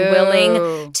it. Be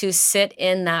willing to sit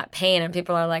in that pain. And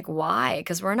people are like, why?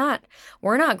 Because we're not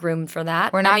groomed for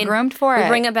that. We're not groomed for it. We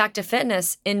bring it back to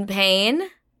fitness. In pain,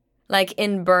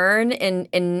 in burn,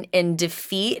 in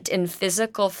defeat, in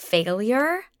physical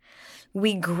failure,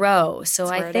 we grow. So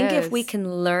I think if we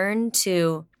can learn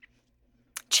to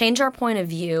change our point of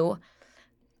view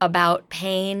about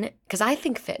pain, because I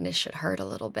think fitness should hurt a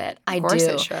little bit. Of course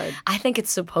it should. I think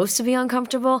it's supposed to be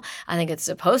uncomfortable. I think it's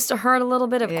supposed to hurt a little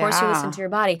bit. Of course you listen to your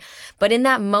body. But in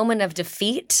that moment of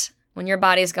defeat, when your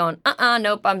body's going,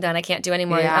 nope, I'm done. I can't do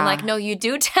anymore. I'm like, no, you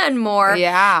do 10 more.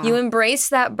 Yeah. You embrace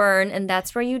that burn, and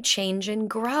that's where you change and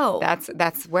grow. That's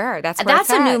where it's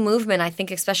a new movement, I think,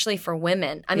 especially for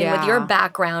women. I mean, with your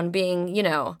background being,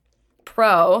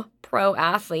 pro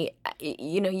athlete,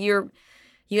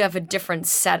 you have a different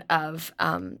set of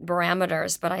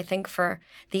parameters. But I think for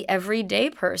the everyday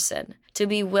person to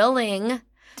be willing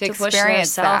to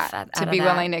experience that, to be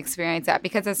willing to experience that,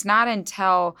 because it's not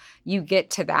until you get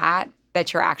to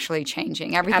that you're actually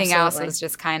changing. Everything else is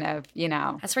just kind of,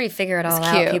 That's where you figure it all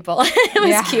out, people. It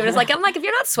was cute. It's I'm like, if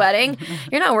you're not sweating,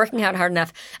 you're not working out hard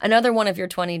enough. Another one of your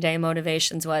 20-day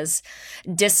motivations was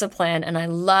discipline. And I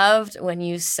loved when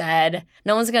you said,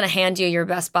 no one's going to hand you your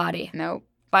best body. Nope.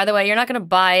 By the way, you're not going to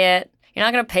buy it. You're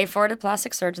not going to pay for it at a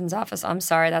plastic surgeon's office. I'm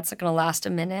sorry. That's not going to last a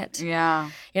minute. Yeah.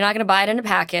 You're not going to buy it in a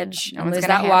package and lose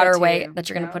that water weight that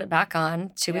you're going to put it back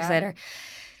on 2 weeks later.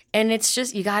 And it's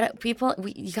just, you got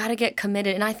to get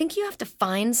committed. And I think you have to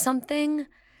find something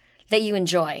that you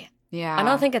enjoy. Yeah. I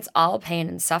don't think it's all pain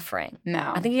and suffering.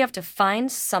 No. I think you have to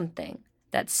find something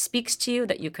that speaks to you,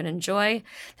 that you can enjoy,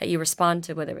 that you respond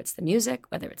to, whether it's the music,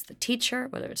 whether it's the teacher,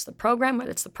 whether it's the program,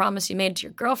 whether it's the promise you made to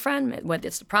your girlfriend, whether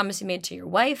it's the promise you made to your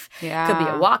wife. Yeah. It could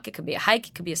be a walk, it could be a hike,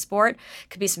 it could be a sport, it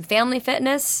could be some family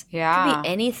fitness. Yeah. It could be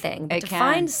anything. But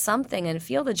find something and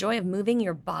feel the joy of moving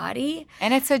your body.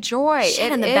 And it's a joy.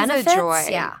 And the benefits. A joy.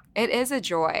 Yeah. It is a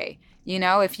joy.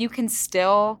 If you can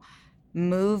still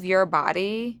move your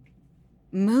body,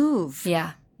 move.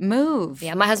 Yeah. Move.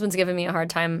 Yeah, my husband's given me a hard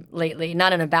time lately,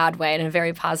 not in a bad way, in a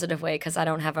very positive way, because I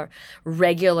don't have a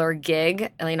regular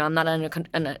gig. I'm not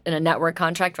in a network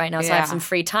contract right now, so I have some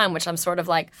free time, which I'm sort of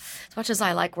like, as much as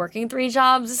I like working 3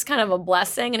 jobs, it's kind of a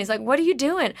blessing. And he's like, what are you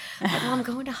doing? I'm like, well, I'm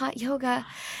going to hot yoga,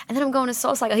 and then I'm going to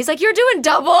Soul Cycle. He's like, you're doing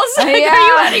doubles? Are you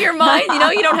out of your mind?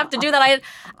 You don't have to do that.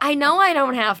 I know I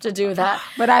don't have to do that.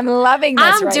 But I'm loving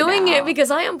this I'm right doing now. it because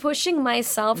I am pushing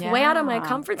myself way out of my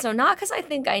comfort zone, not because I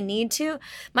think I need to.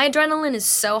 My adrenaline is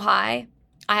so high.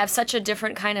 I have such a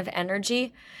different kind of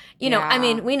energy. I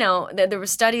mean, we know that there were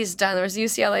studies done. There was a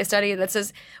UCLA study that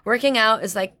says working out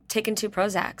is like taking 2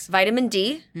 Prozacs. Vitamin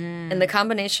D and the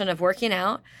combination of working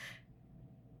out,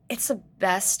 it's the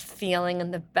best feeling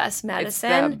and the best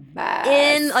medicine. It's the best.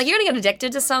 You're going to get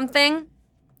addicted to something.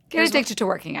 Get addicted to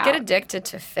working out. Get addicted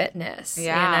to fitness,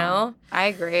 I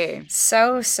agree.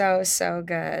 So, so, so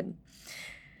good.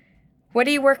 What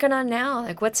are you working on now?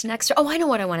 What's next? Oh, I know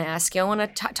what I want to ask you. I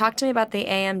want to talk to me about the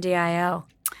AMDIO.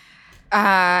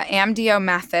 AMDIO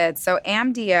method. So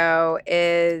AMDIO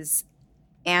is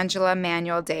Angela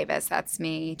Manuel Davis. That's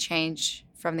me. Change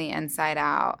from the inside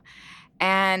out.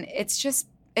 And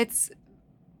it's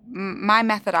my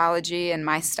methodology and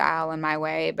my style and my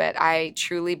way. But I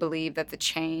truly believe that the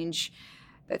change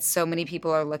that so many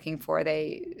people are looking for,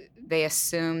 they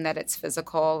assume that it's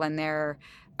physical, and they're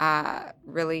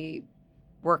really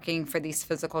working for these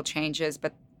physical changes,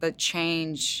 but the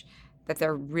change that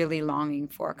they're really longing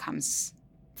for comes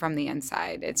from the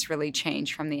inside. It's really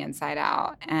change from the inside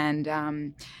out.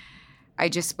 And I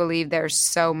just believe there's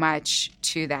so much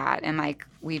to that. And like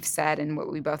we've said and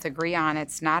what we both agree on,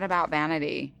 it's not about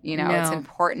vanity. It's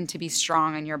important to be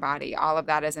strong in your body. All of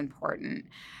that is important.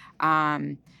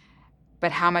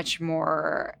 But how much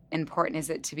more important is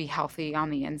it to be healthy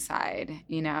on the inside,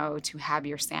 to have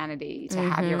your sanity, to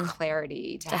have your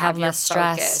clarity, to have less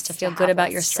stress, to feel good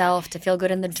about yourself, to feel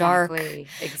good in the dark,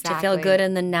 to feel good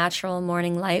in the natural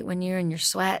morning light when you're in your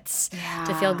sweats,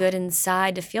 to feel good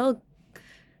inside, to feel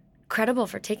credible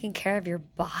for taking care of your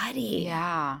body.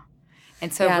 Yeah.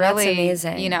 And so really, that's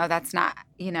amazing. That's not,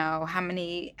 how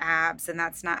many abs, and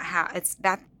that's not how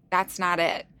that's not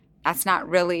it. That's not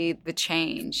really the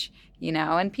change,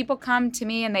 and people come to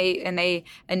me and they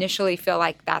initially feel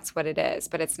like that's what it is,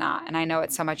 but it's not. And I know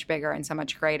it's so much bigger and so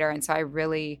much greater. And so I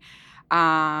really,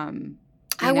 I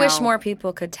wish more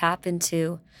people could tap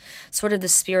into sort of the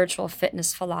spiritual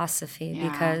fitness philosophy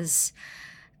because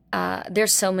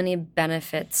there's so many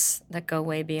benefits that go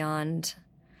way beyond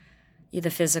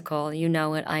the physical. You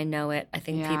know it, I know it. I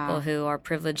think people who are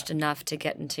privileged enough to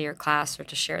get into your class or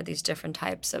to share these different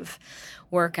types of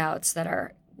workouts that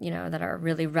are, that are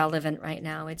really relevant right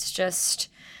now, it's just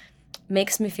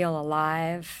makes me feel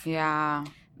alive. Yeah.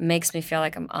 Makes me feel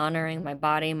like I'm honoring my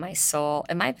body, my soul.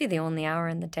 It might be the only hour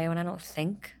in the day when I don't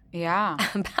think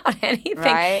about anything.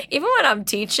 Right. Even when I'm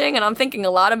teaching and I'm thinking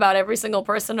a lot about every single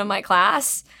person in my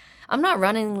class, I'm not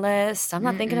running lists. I'm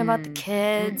not thinking about the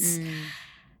kids.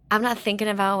 I'm not thinking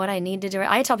about what I need to do.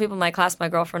 I tell people in my class, my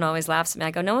girlfriend always laughs at me.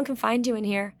 I go, no one can find you in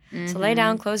here. So lay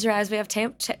down, close your eyes. We have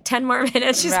 10 more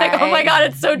minutes. She's like, oh my God,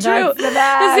 it's so true. It's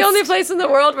the only place in the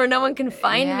world where no one can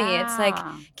find me. It's like,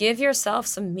 give yourself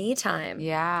some me time.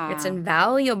 Yeah. It's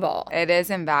invaluable. It is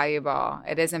invaluable.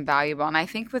 It is invaluable. And I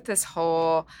think with this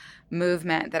whole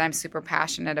movement that I'm super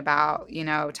passionate about,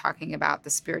 talking about the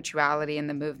spirituality and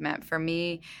the movement, for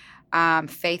me,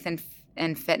 faith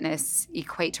and fitness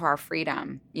equate to our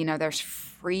freedom. There's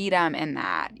freedom in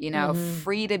that,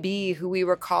 free to be who we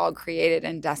were called, created,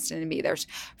 and destined to be. There's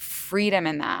freedom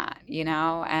in that,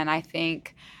 and I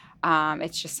think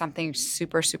it's just something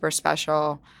super, super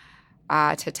special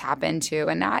to tap into.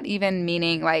 And not even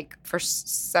meaning like for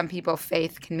some people,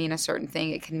 faith can mean a certain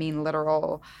thing. It can mean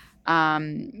literal,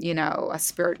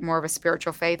 more of a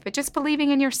spiritual faith, but just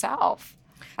believing in yourself.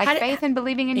 Faith and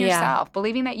believing in yourself,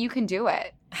 believing that you can do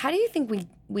it. How do you think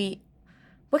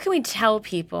what can we tell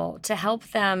people to help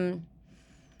them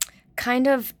kind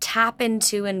of tap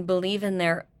into and believe in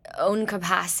their own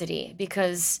capacity?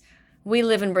 Because we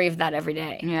live and breathe that every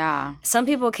day. Yeah. Some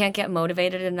people can't get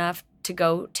motivated enough to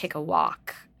go take a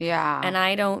walk. Yeah. And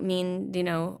I don't mean,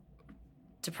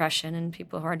 depression and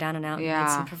people who are down and out and need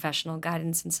some professional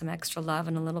guidance and some extra love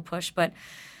and a little push. But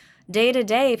day to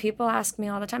day, people ask me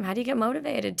all the time, how do you get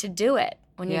motivated to do it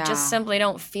when you just simply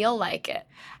don't feel like it?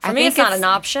 For me, it's not an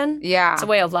option. Yeah. It's a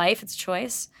way of life. It's a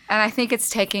choice. And I think it's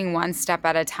taking one step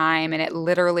at a time, and it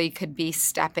literally could be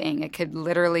stepping. It could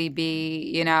literally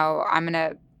be, I'm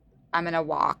going to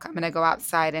walk. I'm going to go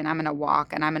outside and I'm going to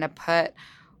walk, and I'm going to put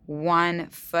one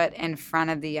foot in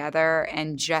front of the other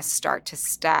and just start to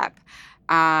step.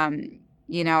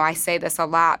 I say this a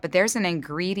lot, but there's an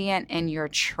ingredient in your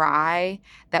try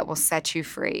that will set you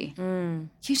free. You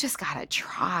just got to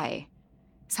try.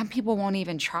 Some people won't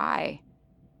even try,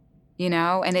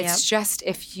 and it's just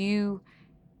if you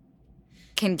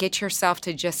can get yourself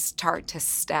to just start to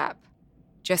step,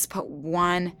 just put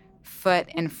one foot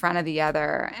in front of the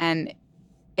other. And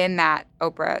in that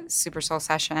Oprah Super Soul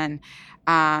session,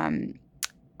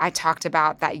 I talked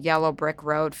about that yellow brick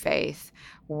road faith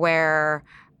where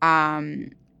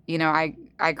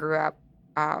I grew up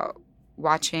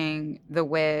watching The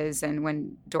Wiz, and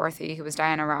when Dorothy, who was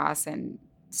Diana Ross, and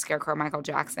Scarecrow Michael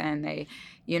Jackson, they,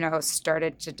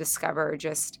 started to discover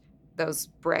just those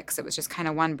bricks. It was just kind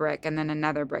of one brick and then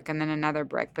another brick and then another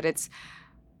brick. But it's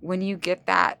when you get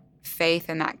that faith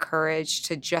and that courage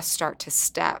to just start to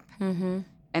step,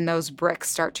 and those bricks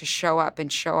start to show up and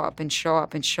show up and show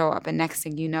up and show up. And next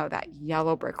thing you know, that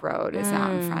yellow brick road is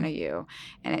out in front of you.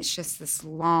 And it's just this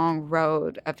long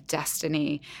road of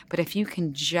destiny. But if you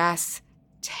can just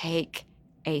take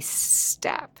a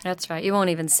step. That's right. You won't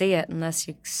even see it unless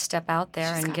you step out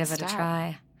there and give it a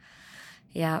try.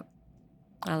 Yeah.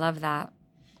 I love that.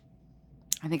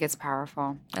 I think it's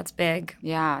powerful. That's big.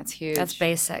 Yeah, it's huge. That's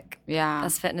basic. Yeah.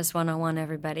 That's Fitness 101,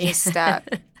 everybody. Just step.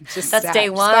 That's step. Day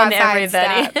one,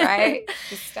 everybody. Step, right?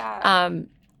 Just step.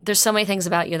 There's so many things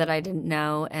about you that I didn't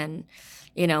know. And,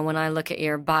 when I look at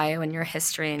your bio and your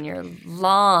history and your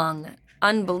long,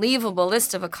 unbelievable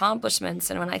list of accomplishments,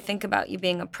 and when I think about you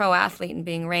being a pro athlete and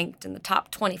being ranked in the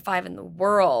top 25 in the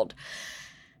world,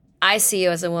 I see you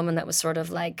as a woman that was sort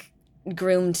of like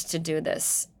groomed to do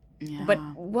this. Yeah. But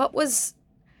what was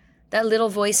that little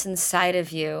voice inside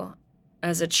of you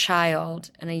as a child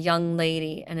and a young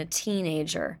lady and a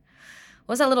teenager?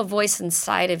 What was that little voice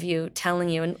inside of you telling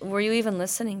you, and were you even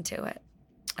listening to it?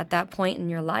 at that point in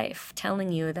your life,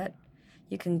 telling you that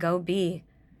you can go be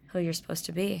who you're supposed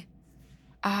to be?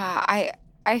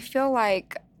 I feel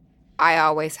like I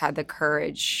always had the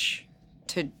courage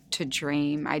to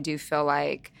dream. I do feel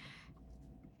like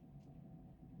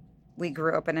we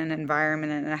grew up in an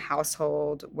environment, in a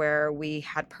household where we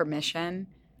had permission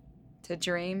to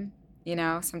dream. You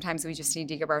know, sometimes we just need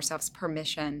to give ourselves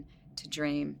permission to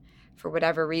dream. For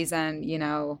whatever reason, you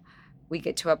know, we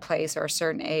get to a place or a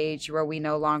certain age where we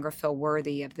no longer feel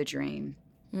worthy of the dream,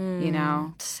 you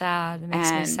know? Sad. It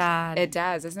makes me sad. It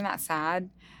does. Isn't that sad?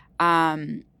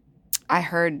 I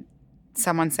heard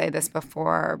someone say this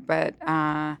before, but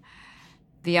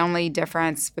the only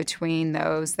difference between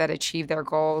those that achieve their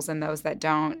goals and those that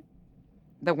don't,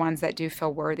 the ones that do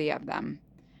feel worthy of them.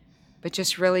 But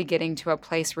just really getting to a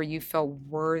place where you feel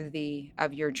worthy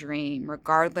of your dream,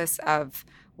 regardless of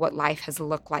what life has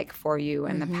looked like for you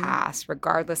in the past,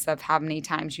 regardless of how many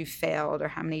times you failed or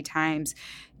how many times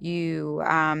you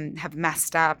have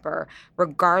messed up, or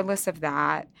regardless of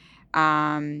that,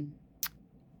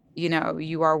 you know,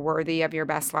 you are worthy of your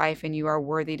best life and you are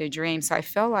worthy to dream. So I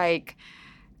feel like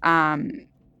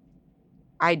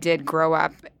I did grow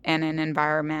up in an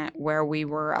environment where we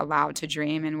were allowed to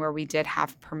dream and where we did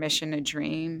have permission to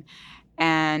dream.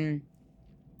 And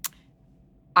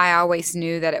I always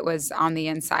knew that it was on the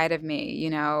inside of me, you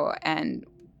know, and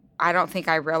I don't think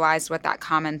I realized what that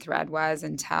common thread was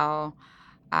until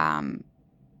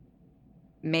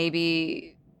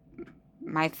maybe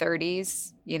my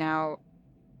 30s. You know,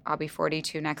 I'll be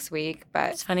 42 next week,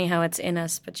 but it's funny how it's in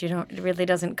us, but it really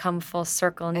doesn't come full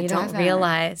circle, and you don't doesn't.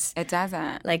 realize. It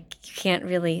doesn't. Like, you can't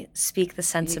really speak the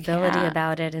sensibility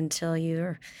about it until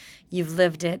you've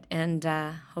lived it, and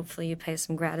hopefully you pay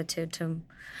some gratitude to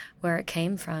where it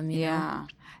came from, you know?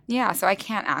 Yeah, so I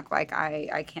can't act like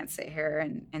I can't sit here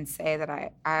and say that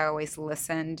I always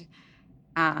listened,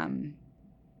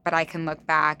 but I can look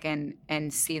back and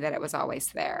see that it was always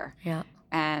there. Yeah.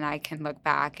 And I can look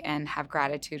back and have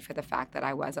gratitude for the fact that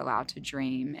I was allowed to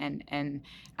dream. And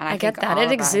I get that.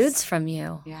 It exudes from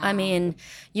you. Yeah. I mean,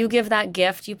 you give that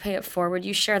gift, you pay it forward,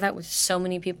 you share that with so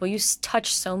many people, you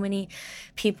touch so many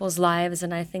people's lives.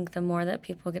 And I think the more that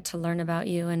people get to learn about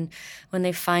you, and when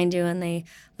they find you and they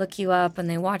look you up and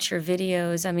they watch your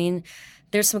videos, I mean,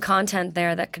 there's some content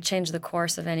there that could change the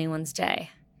course of anyone's day.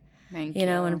 Thank you. You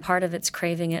know, and part of it's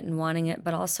craving it and wanting it,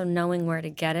 but also knowing where to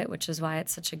get it, which is why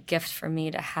it's such a gift for me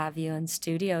to have you in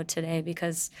studio today.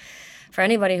 Because for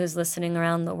anybody who's listening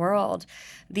around the world,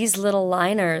 these little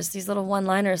liners, these little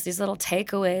one-liners, these little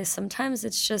takeaways, sometimes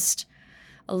it's just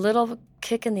a little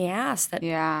kick in the ass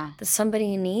that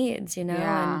somebody needs, you know.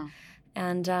 Yeah.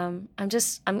 And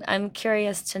I'm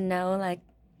curious to know, like,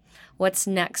 what's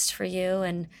next for you.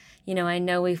 And you know, I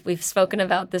know we've spoken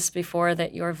about this before,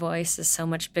 that your voice is so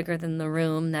much bigger than the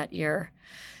room that you're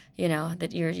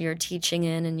teaching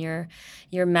in, and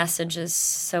your message is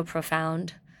so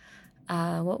profound.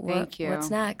 Thank you. What's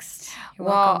next? You're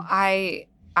welcome.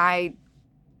 welcome.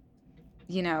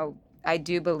 I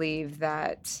do believe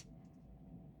that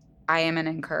I am an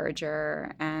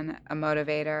encourager and a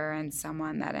motivator and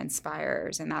someone that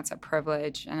inspires, and that's a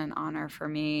privilege and an honor for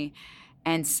me.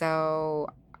 And so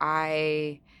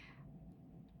I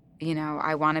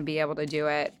want to be able to do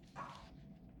it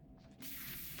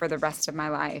for the rest of my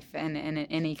life and in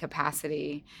any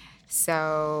capacity.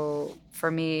 So for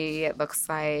me, it looks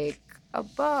like a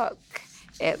book.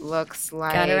 It looks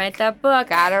like... Gotta write that book.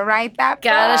 Gotta write that book.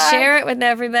 Gotta share it with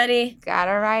everybody.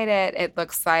 Gotta write it. It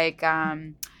looks like,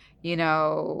 you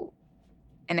know,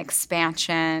 an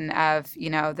expansion of, you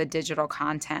know, the digital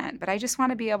content. But I just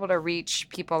want to be able to reach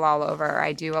people all over.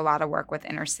 I do a lot of work with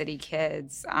inner city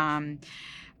kids.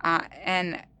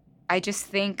 And I just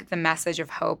think the message of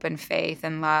hope and faith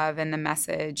and love, and the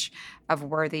message of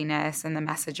worthiness, and the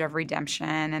message of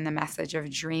redemption, and the message of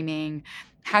dreaming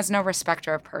has no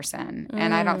respecter of person.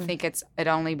 And I don't think it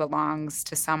only belongs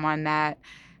to someone that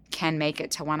can make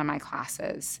it to one of my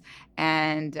classes.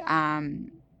 And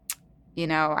you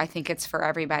know, I think it's for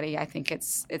everybody. I think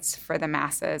it's for the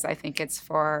masses. I think it's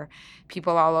for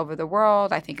people all over the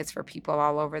world. I think it's for people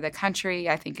all over the country.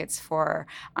 I think it's for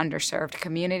underserved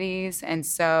communities. And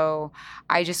so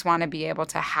I just want to be able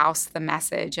to house the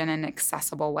message in an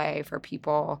accessible way for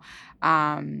people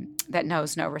that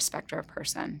knows no respecter of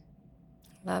person.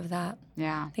 Love that.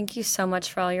 Yeah. Thank you so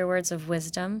much for all your words of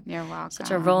wisdom. You're welcome.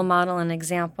 Such a role model and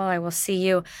example. I will see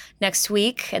you next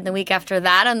week, and the week after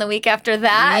that, and the week after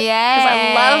that. Yay! Because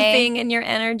I love being in your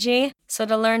energy. So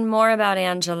to learn more about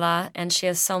Angela, and she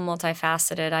is so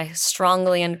multifaceted, I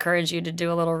strongly encourage you to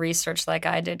do a little research like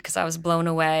I did, because I was blown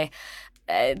away.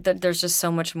 there's just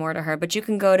so much more to her. But you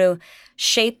can go to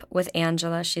Shape with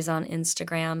Angela. She's on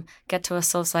Instagram. Get to a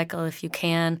SoulCycle if you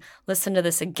can. Listen to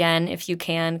this again if you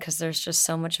can, because there's just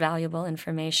so much valuable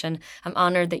information. I'm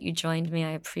honored that you joined me.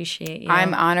 I appreciate you.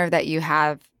 I'm honored that you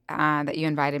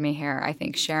invited me here. I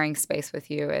think sharing space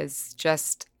with you is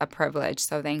just a privilege.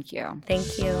 So thank you.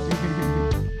 Thank you.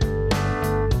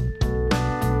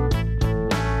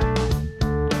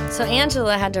 So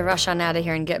Angela had to rush on out of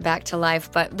here and get back to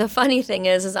life. But the funny thing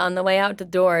is on the way out the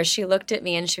door, she looked at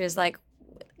me and she was like,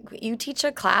 you teach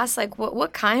a class? Like,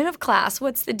 what kind of class?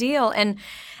 What's the deal? And,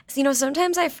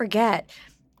 sometimes I forget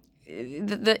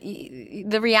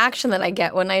the reaction that I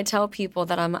get when I tell people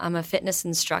that I'm a fitness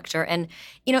instructor. And,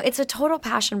 it's a total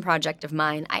passion project of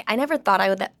mine. I never thought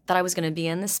that I was going to be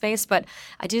in this space, but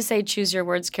I do say choose your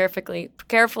words carefully,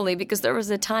 because there was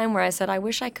a time where I said, I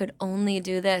wish I could only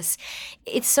do this.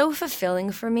 It's so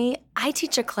fulfilling for me. I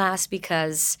teach a class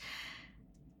because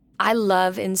I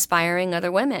love inspiring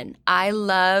other women.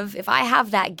 If I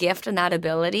have that gift and that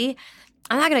ability,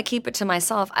 I'm not going to keep it to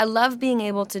myself. I love being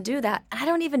able to do that. And I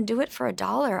don't even do it for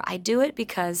 $1. I do it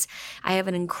because I have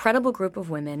an incredible group of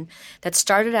women that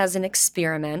started as an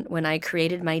experiment when I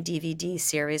created my DVD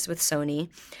series with Sony.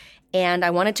 And I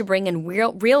wanted to bring in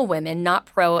real women, not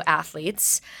pro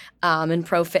athletes, and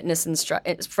pro fitness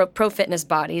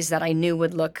bodies that I knew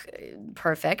would look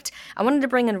perfect. I wanted to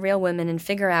bring in real women and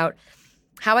figure out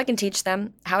how I can teach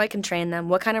them, how I can train them,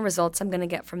 what kind of results I'm going to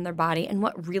get from their body, and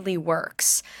what really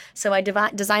works. So I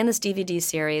designed this DVD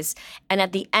series, and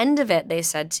at the end of it, they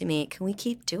said to me, can we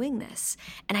keep doing this?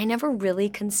 And I never really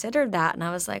considered that, and I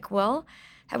was like, well,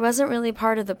 that wasn't really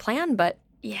part of the plan, but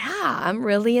yeah, I'm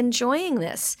really enjoying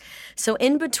this. So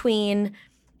in between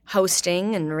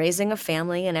hosting and raising a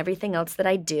family and everything else that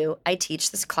I do, I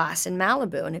teach this class in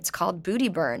Malibu, and it's called Booty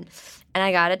Burn. And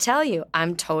I got to tell you,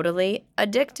 I'm totally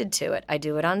addicted to it. I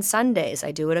do it on Sundays.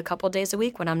 I do it a couple days a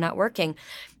week when I'm not working.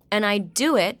 And I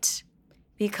do it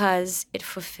because it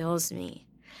fulfills me.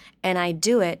 And I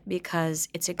do it because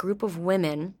it's a group of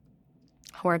women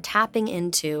who are tapping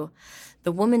into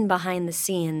the woman behind the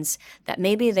scenes that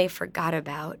maybe they forgot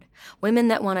about, women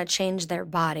that want to change their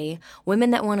body,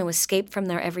 women that want to escape from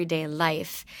their everyday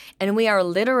life. And we are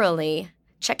literally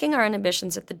checking our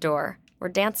inhibitions at the door. We're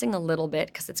dancing a little bit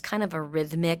because it's kind of a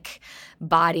rhythmic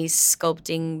body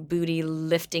sculpting, booty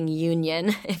lifting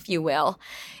union, if you will.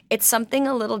 It's something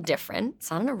a little different.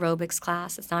 It's not an aerobics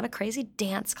class. It's not a crazy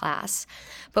dance class.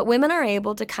 But women are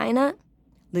able to kind of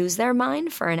lose their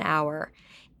mind for an hour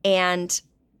and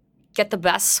get the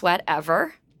best sweat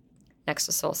ever, next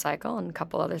to SoulCycle and a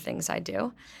couple other things I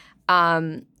do.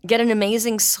 Get an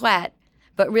amazing sweat,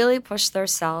 but really push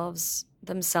themselves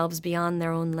beyond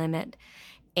their own limit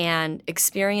and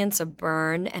experience a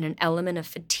burn and an element of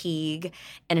fatigue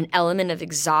and an element of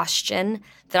exhaustion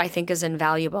that I think is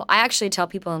invaluable. I actually tell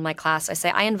people in my class, I say,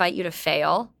 I invite you to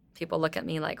fail. People look at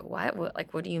me like, what?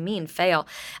 What do you mean, fail?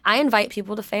 I invite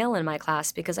people to fail in my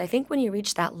class because I think when you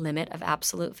reach that limit of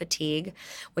absolute fatigue,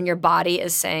 when your body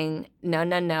is saying,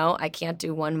 no, I can't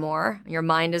do one more, your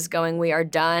mind is going, we are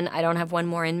done, I don't have one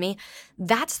more in me,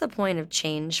 that's the point of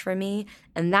change for me,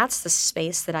 and that's the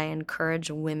space that I encourage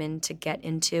women to get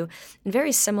into. And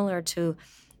very similar to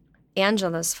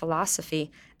Angela's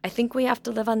philosophy, I think we have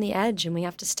to live on the edge and we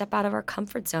have to step out of our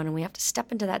comfort zone and we have to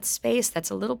step into that space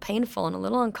that's a little painful and a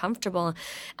little uncomfortable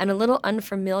and a little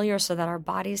unfamiliar so that our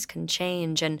bodies can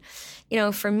change. And,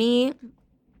 for me,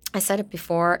 I said it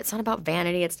before, it's not about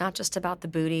vanity. It's not just about the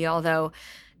booty, although,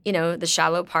 the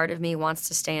shallow part of me wants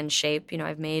to stay in shape.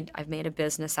 I've made a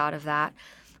business out of that.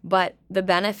 But the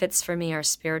benefits for me are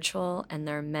spiritual and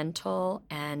they're mental,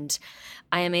 and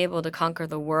I am able to conquer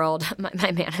the world.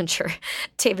 My manager,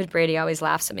 David Brady, always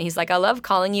laughs at me. He's like, I love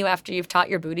calling you after you've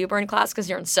taught your booty burn class because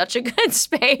you're in such a good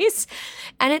space.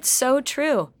 And it's so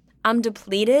true. I'm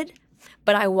depleted,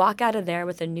 but I walk out of there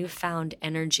with a newfound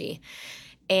energy.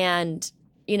 And,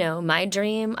 my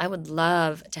dream, I would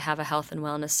love to have a health and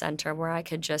wellness center where I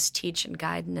could just teach and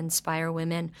guide and inspire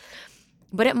women.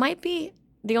 But it might be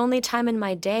the only time in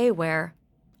my day where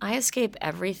I escape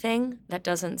everything that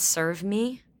doesn't serve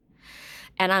me,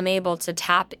 and I'm able to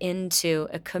tap into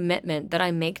a commitment that I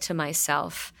make to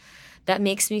myself that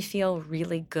makes me feel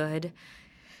really good.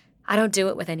 I don't do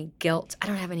it with any guilt. I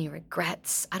don't have any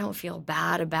regrets. I don't feel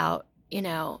bad about,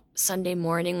 Sunday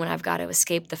morning when I've got to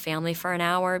escape the family for an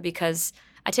hour because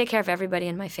I take care of everybody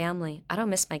in my family. I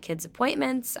don't miss my kids'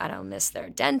 appointments. I don't miss their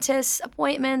dentist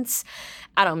appointments.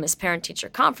 I don't miss parent-teacher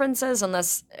conferences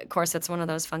unless, of course, it's one of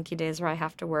those funky days where I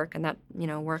have to work, and that,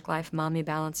 work-life mommy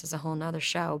balance is a whole nother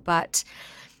show. But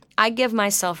I give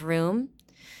myself room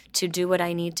to do what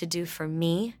I need to do for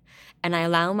me and I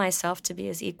allow myself to be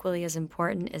as equally as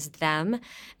important as them.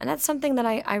 And that's something that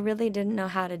I really didn't know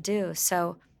how to do.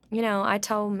 So, I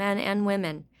tell men and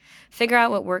women, figure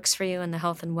out what works for you in the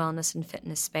health and wellness and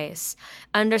fitness space.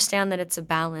 Understand that it's a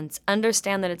balance.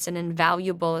 Understand that it's an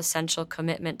invaluable, essential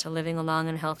commitment to living a long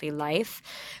and healthy life.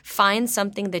 Find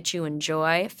something that you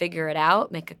enjoy. Figure it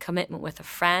out. Make a commitment with a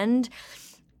friend.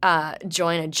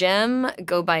 Join a gym.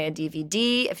 Go buy a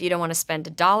DVD. If you don't want to spend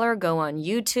 $1, go on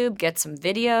YouTube. Get some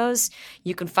videos.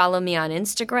 You can follow me on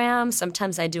Instagram.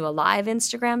 Sometimes I do a live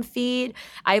Instagram feed.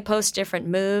 I post different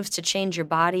moves to change your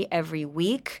body every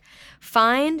week.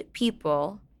 Find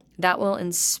people that will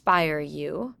inspire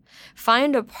you.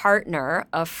 Find a partner,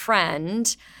 a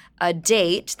friend, a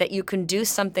date that you can do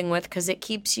something with because it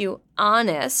keeps you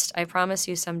honest. I promise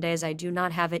you some days I do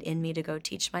not have it in me to go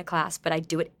teach my class, but I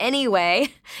do it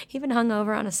anyway, even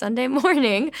hungover on a Sunday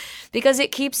morning, because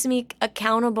it keeps me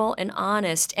accountable and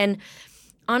honest. And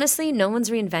honestly, no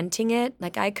one's reinventing it.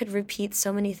 Like, I could repeat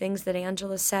so many things that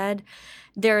Angela said.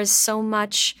 There is so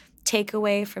much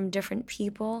takeaway from different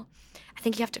people. I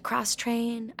think you have to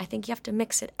cross-train. I think you have to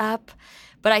mix it up.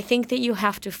 But I think that you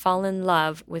have to fall in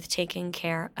love with taking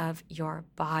care of your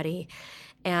body.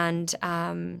 And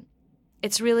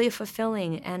it's really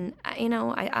fulfilling. And,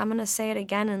 I'm going to say it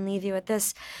again and leave you with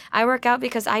this. I work out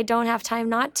because I don't have time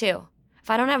not to.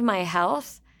 If I don't have my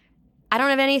health, I don't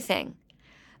have anything.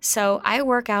 So I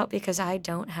work out because I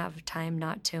don't have time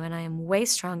not to. And I am way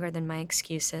stronger than my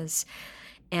excuses.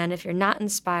 And if you're not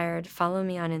inspired, follow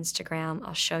me on Instagram.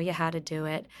 I'll show you how to do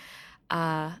it.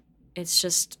 It's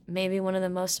just maybe one of the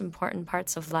most important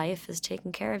parts of life is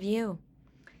taking care of you.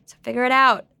 So figure it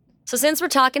out. So since we're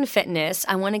talking fitness,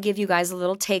 I want to give you guys a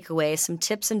little takeaway, some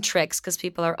tips and tricks, because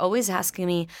people are always asking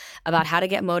me about how to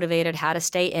get motivated, how to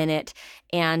stay in it,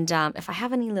 and if I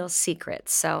have any little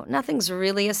secrets. So nothing's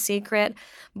really a secret,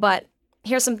 but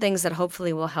here's some things that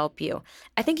hopefully will help you.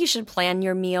 I think you should plan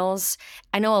your meals.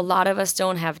 I know a lot of us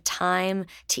don't have time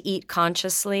to eat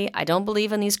consciously. I don't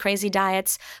believe in these crazy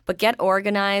diets, but get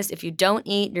organized. If you don't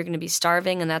eat, you're going to be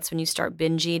starving, and that's when you start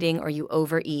binge eating or you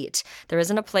overeat. There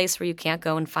isn't a place where you can't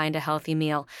go and find a healthy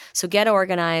meal. So get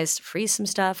organized, freeze some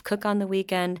stuff, cook on the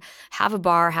weekend, have a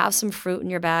bar, have some fruit in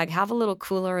your bag, have a little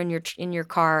cooler in your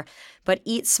car, but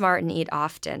eat smart and eat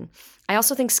often. I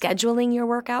also think scheduling your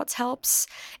workouts helps.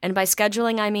 And by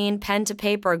scheduling, I mean pen to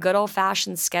paper, good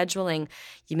old-fashioned scheduling.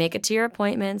 You make it to your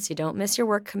appointments. You don't miss your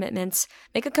work commitments.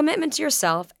 Make a commitment to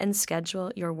yourself and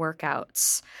schedule your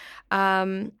workouts.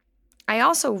 I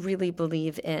also really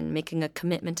believe in making a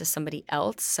commitment to somebody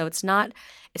else. So it's not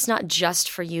just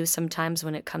for you sometimes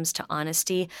when it comes to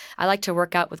honesty. I like to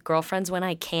work out with girlfriends when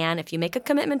I can. If you make a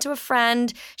commitment to a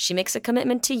friend, she makes a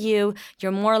commitment to you,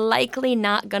 you're more likely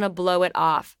not going to blow it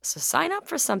off. So sign up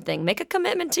for something. Make a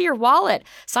commitment to your wallet.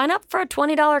 Sign up for a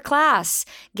 $20 class.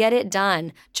 Get it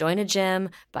done. Join a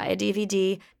gym, buy a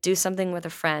DVD, do something with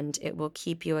a friend. It will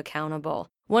keep you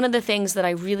accountable. One of the things that I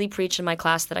really preach in my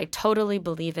class that I totally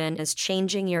believe in is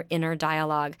changing your inner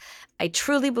dialogue. I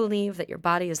truly believe that your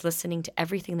body is listening to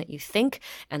everything that you think,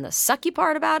 and the sucky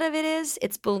part about it is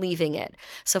it's believing it.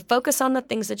 So focus on the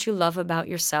things that you love about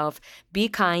yourself. Be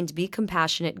kind, be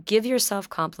compassionate, give yourself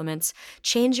compliments,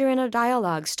 change your inner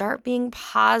dialogue, start being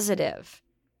positive.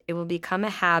 It will become a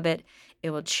habit. It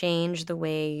will change the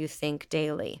way you think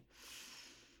daily.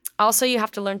 Also, you have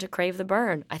to learn to crave the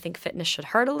burn. I think fitness should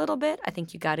hurt a little bit. I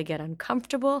think you got to get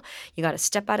uncomfortable. You got to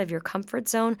step out of your comfort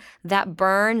zone. That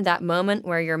burn, that moment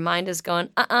where your mind is going,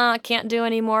 I can't do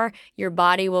anymore, your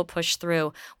body will push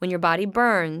through. When your body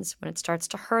burns, when it starts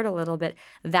to hurt a little bit,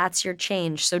 that's your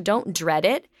change. So don't dread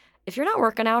it. If you're not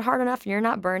working out hard enough and you're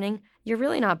not burning, you're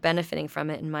really not benefiting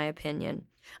from it, in my opinion.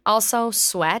 Also,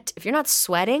 sweat. If you're not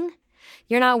sweating,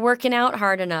 you're not working out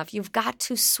hard enough. You've got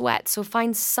to sweat. So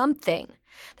find something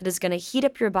that is going to heat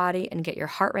up your body and get your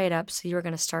heart rate up so you're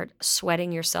going to start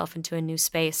sweating yourself into a new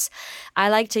space. I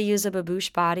like to use a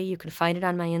Babouche body. You can find it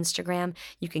on my Instagram.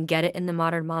 You can get it in the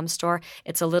Modern Mom store.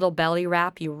 It's a little belly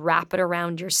wrap. You wrap it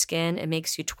around your skin. It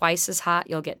makes you twice as hot.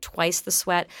 You'll get twice the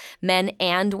sweat. Men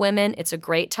and women, it's a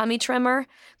great tummy trimmer,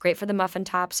 great for the muffin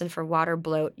tops and for water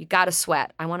bloat. You got to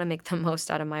sweat. I want to make the most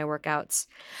out of my workouts.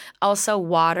 Also,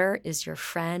 water is your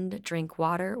friend. Drink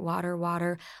water, water,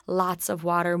 water, lots of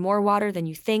water, more water than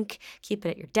you think. Keep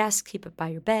it at your desk, keep it by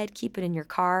your bed, keep it in your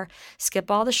car.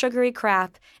 Skip all the sugary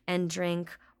crap and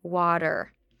drink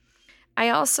water. I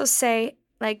also say,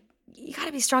 you got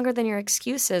to be stronger than your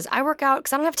excuses. I work out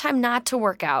because I don't have time not to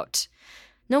work out.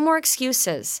 No more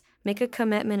excuses. Make a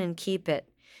commitment and keep it.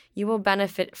 You will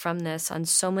benefit from this on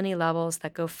so many levels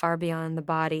that go far beyond the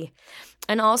body.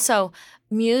 And also,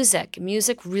 music.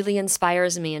 Music really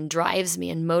inspires me and drives me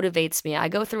and motivates me. I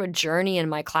go through a journey in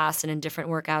my class and in different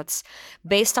workouts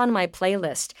based on my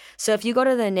playlist. So if you go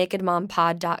to the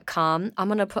nakedmompod.com, I'm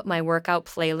going to put my workout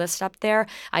playlist up there.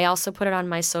 I also put it on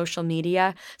my social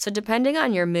media. So depending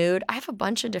on your mood, I have a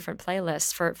bunch of different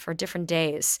playlists for different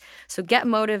days. So get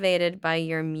motivated by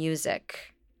your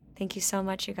music. Thank you so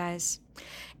much, you guys.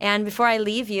 And before I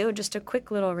leave you, just a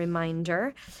quick little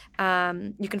reminder.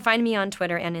 You can find me on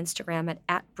Twitter and Instagram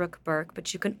at Brooke Burke,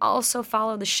 but you can also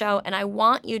follow the show, and I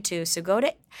want you to. So go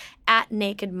to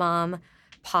 @NakedMomPod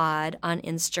on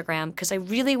Instagram, because I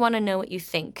really want to know what you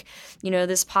think. You know,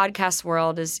 this podcast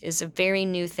world is a very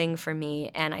new thing for me,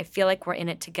 and I feel like we're in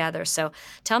it together. So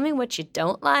tell me what you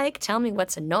don't like. Tell me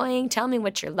what's annoying. Tell me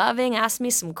what you're loving. Ask me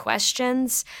some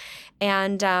questions.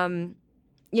 And,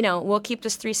 we'll keep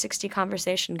this 360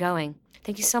 conversation going.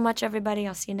 Thank you so much, everybody.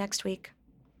 I'll see you next week.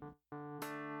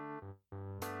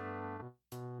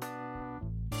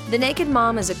 The Naked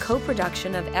Mom is a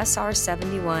co-production of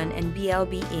SR71 and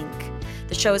BLB Inc.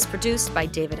 The show is produced by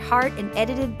David Hart and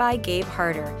edited by Gabe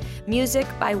Harder. Music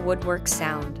by Woodwork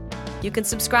Sound. You can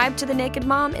subscribe to The Naked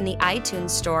Mom in the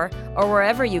iTunes store or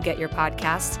wherever you get your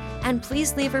podcasts. And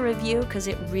please leave a review because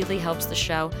it really helps the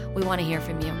show. We want to hear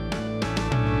from you.